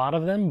seen a lot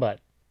of them, but...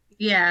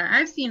 Yeah,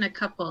 I've seen a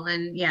couple,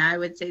 and I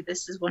would say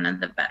this is one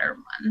of the better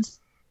ones.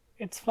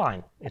 It's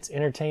fine. It's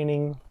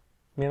entertaining.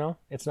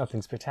 It's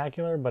nothing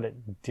spectacular, but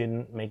it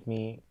didn't make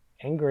me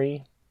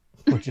angry,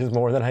 which is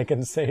more than I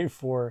can say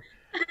for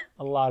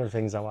a lot of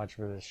things I watch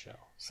for this show.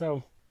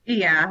 So,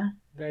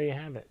 there you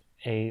have it.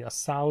 A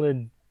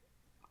solid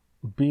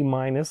B-,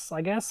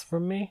 I guess,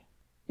 from me.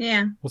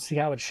 Yeah. We'll see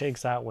how it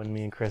shakes out when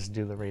me and Chris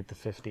do the Rate the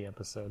 50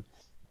 episode.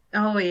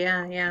 Oh,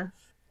 yeah.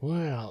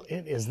 Well,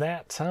 it is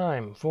that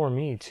time for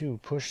me to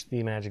push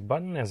the magic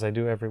button, as I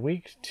do every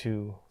week,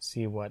 to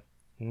see what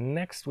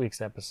next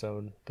week's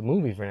episode, the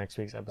movie for next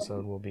week's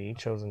episode, will be,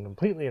 chosen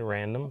completely at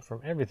random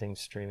from everything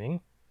streaming.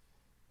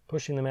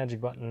 Pushing the magic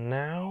button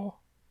now.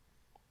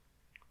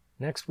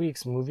 Next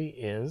week's movie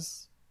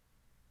is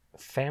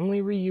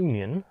Family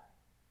Reunion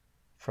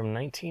from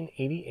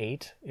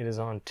 1988. It is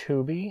on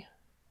Tubi.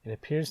 It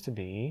appears to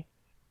be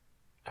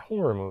a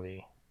horror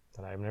movie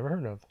that I've never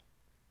heard of.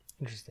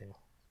 Interesting.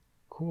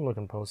 Cool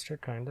looking poster,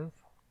 kind of.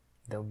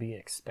 They'll be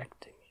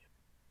expecting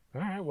you.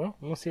 Alright, well,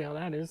 we'll see how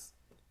that is.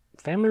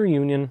 Family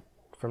Reunion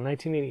from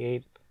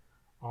 1988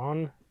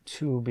 on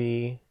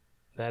Tubi.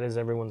 That is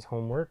everyone's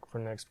homework for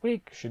next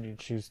week, should you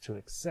choose to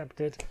accept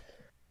it.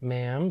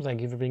 Ma'am,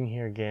 thank you for being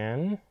here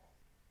again.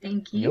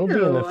 Thank you.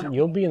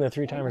 You'll be in the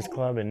Three Timers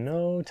Club in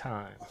no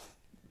time.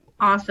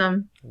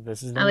 Awesome.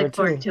 This is I number look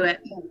forward 2. to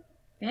it.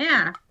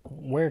 Yeah.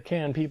 Where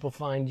can people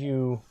find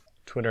you?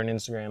 Twitter and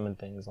Instagram and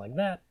things like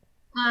that.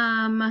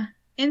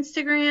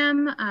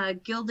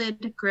 Instagram,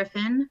 Gilded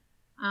Griffin,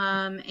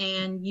 and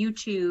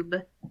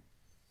YouTube,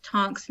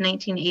 Tonks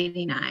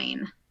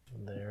 1989.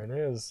 There it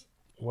is.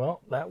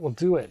 Well, that will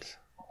do it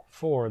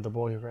for The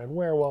Boy Who Cried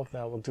Werewolf.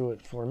 That will do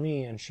it for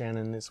me and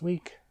Shannon this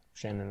week.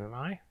 Shannon and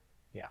I.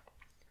 Yeah.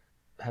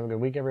 Have a good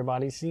week,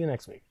 everybody. See you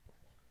next week.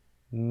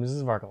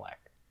 Mrs. Varkalak.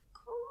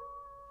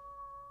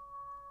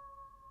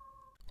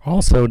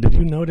 Also, did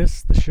you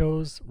notice the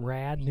show's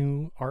rad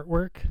new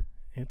artwork?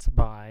 It's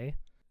by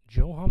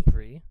Joe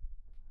Humphrey,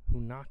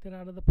 who knocked it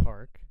out of the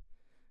park.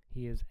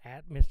 He is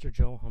at Mr.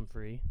 Joe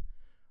Humphrey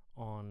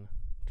on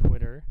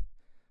Twitter.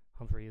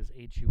 Humphrey is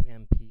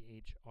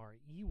Humprey.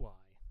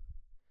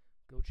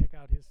 Go check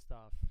out his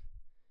stuff.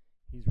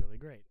 He's really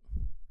great.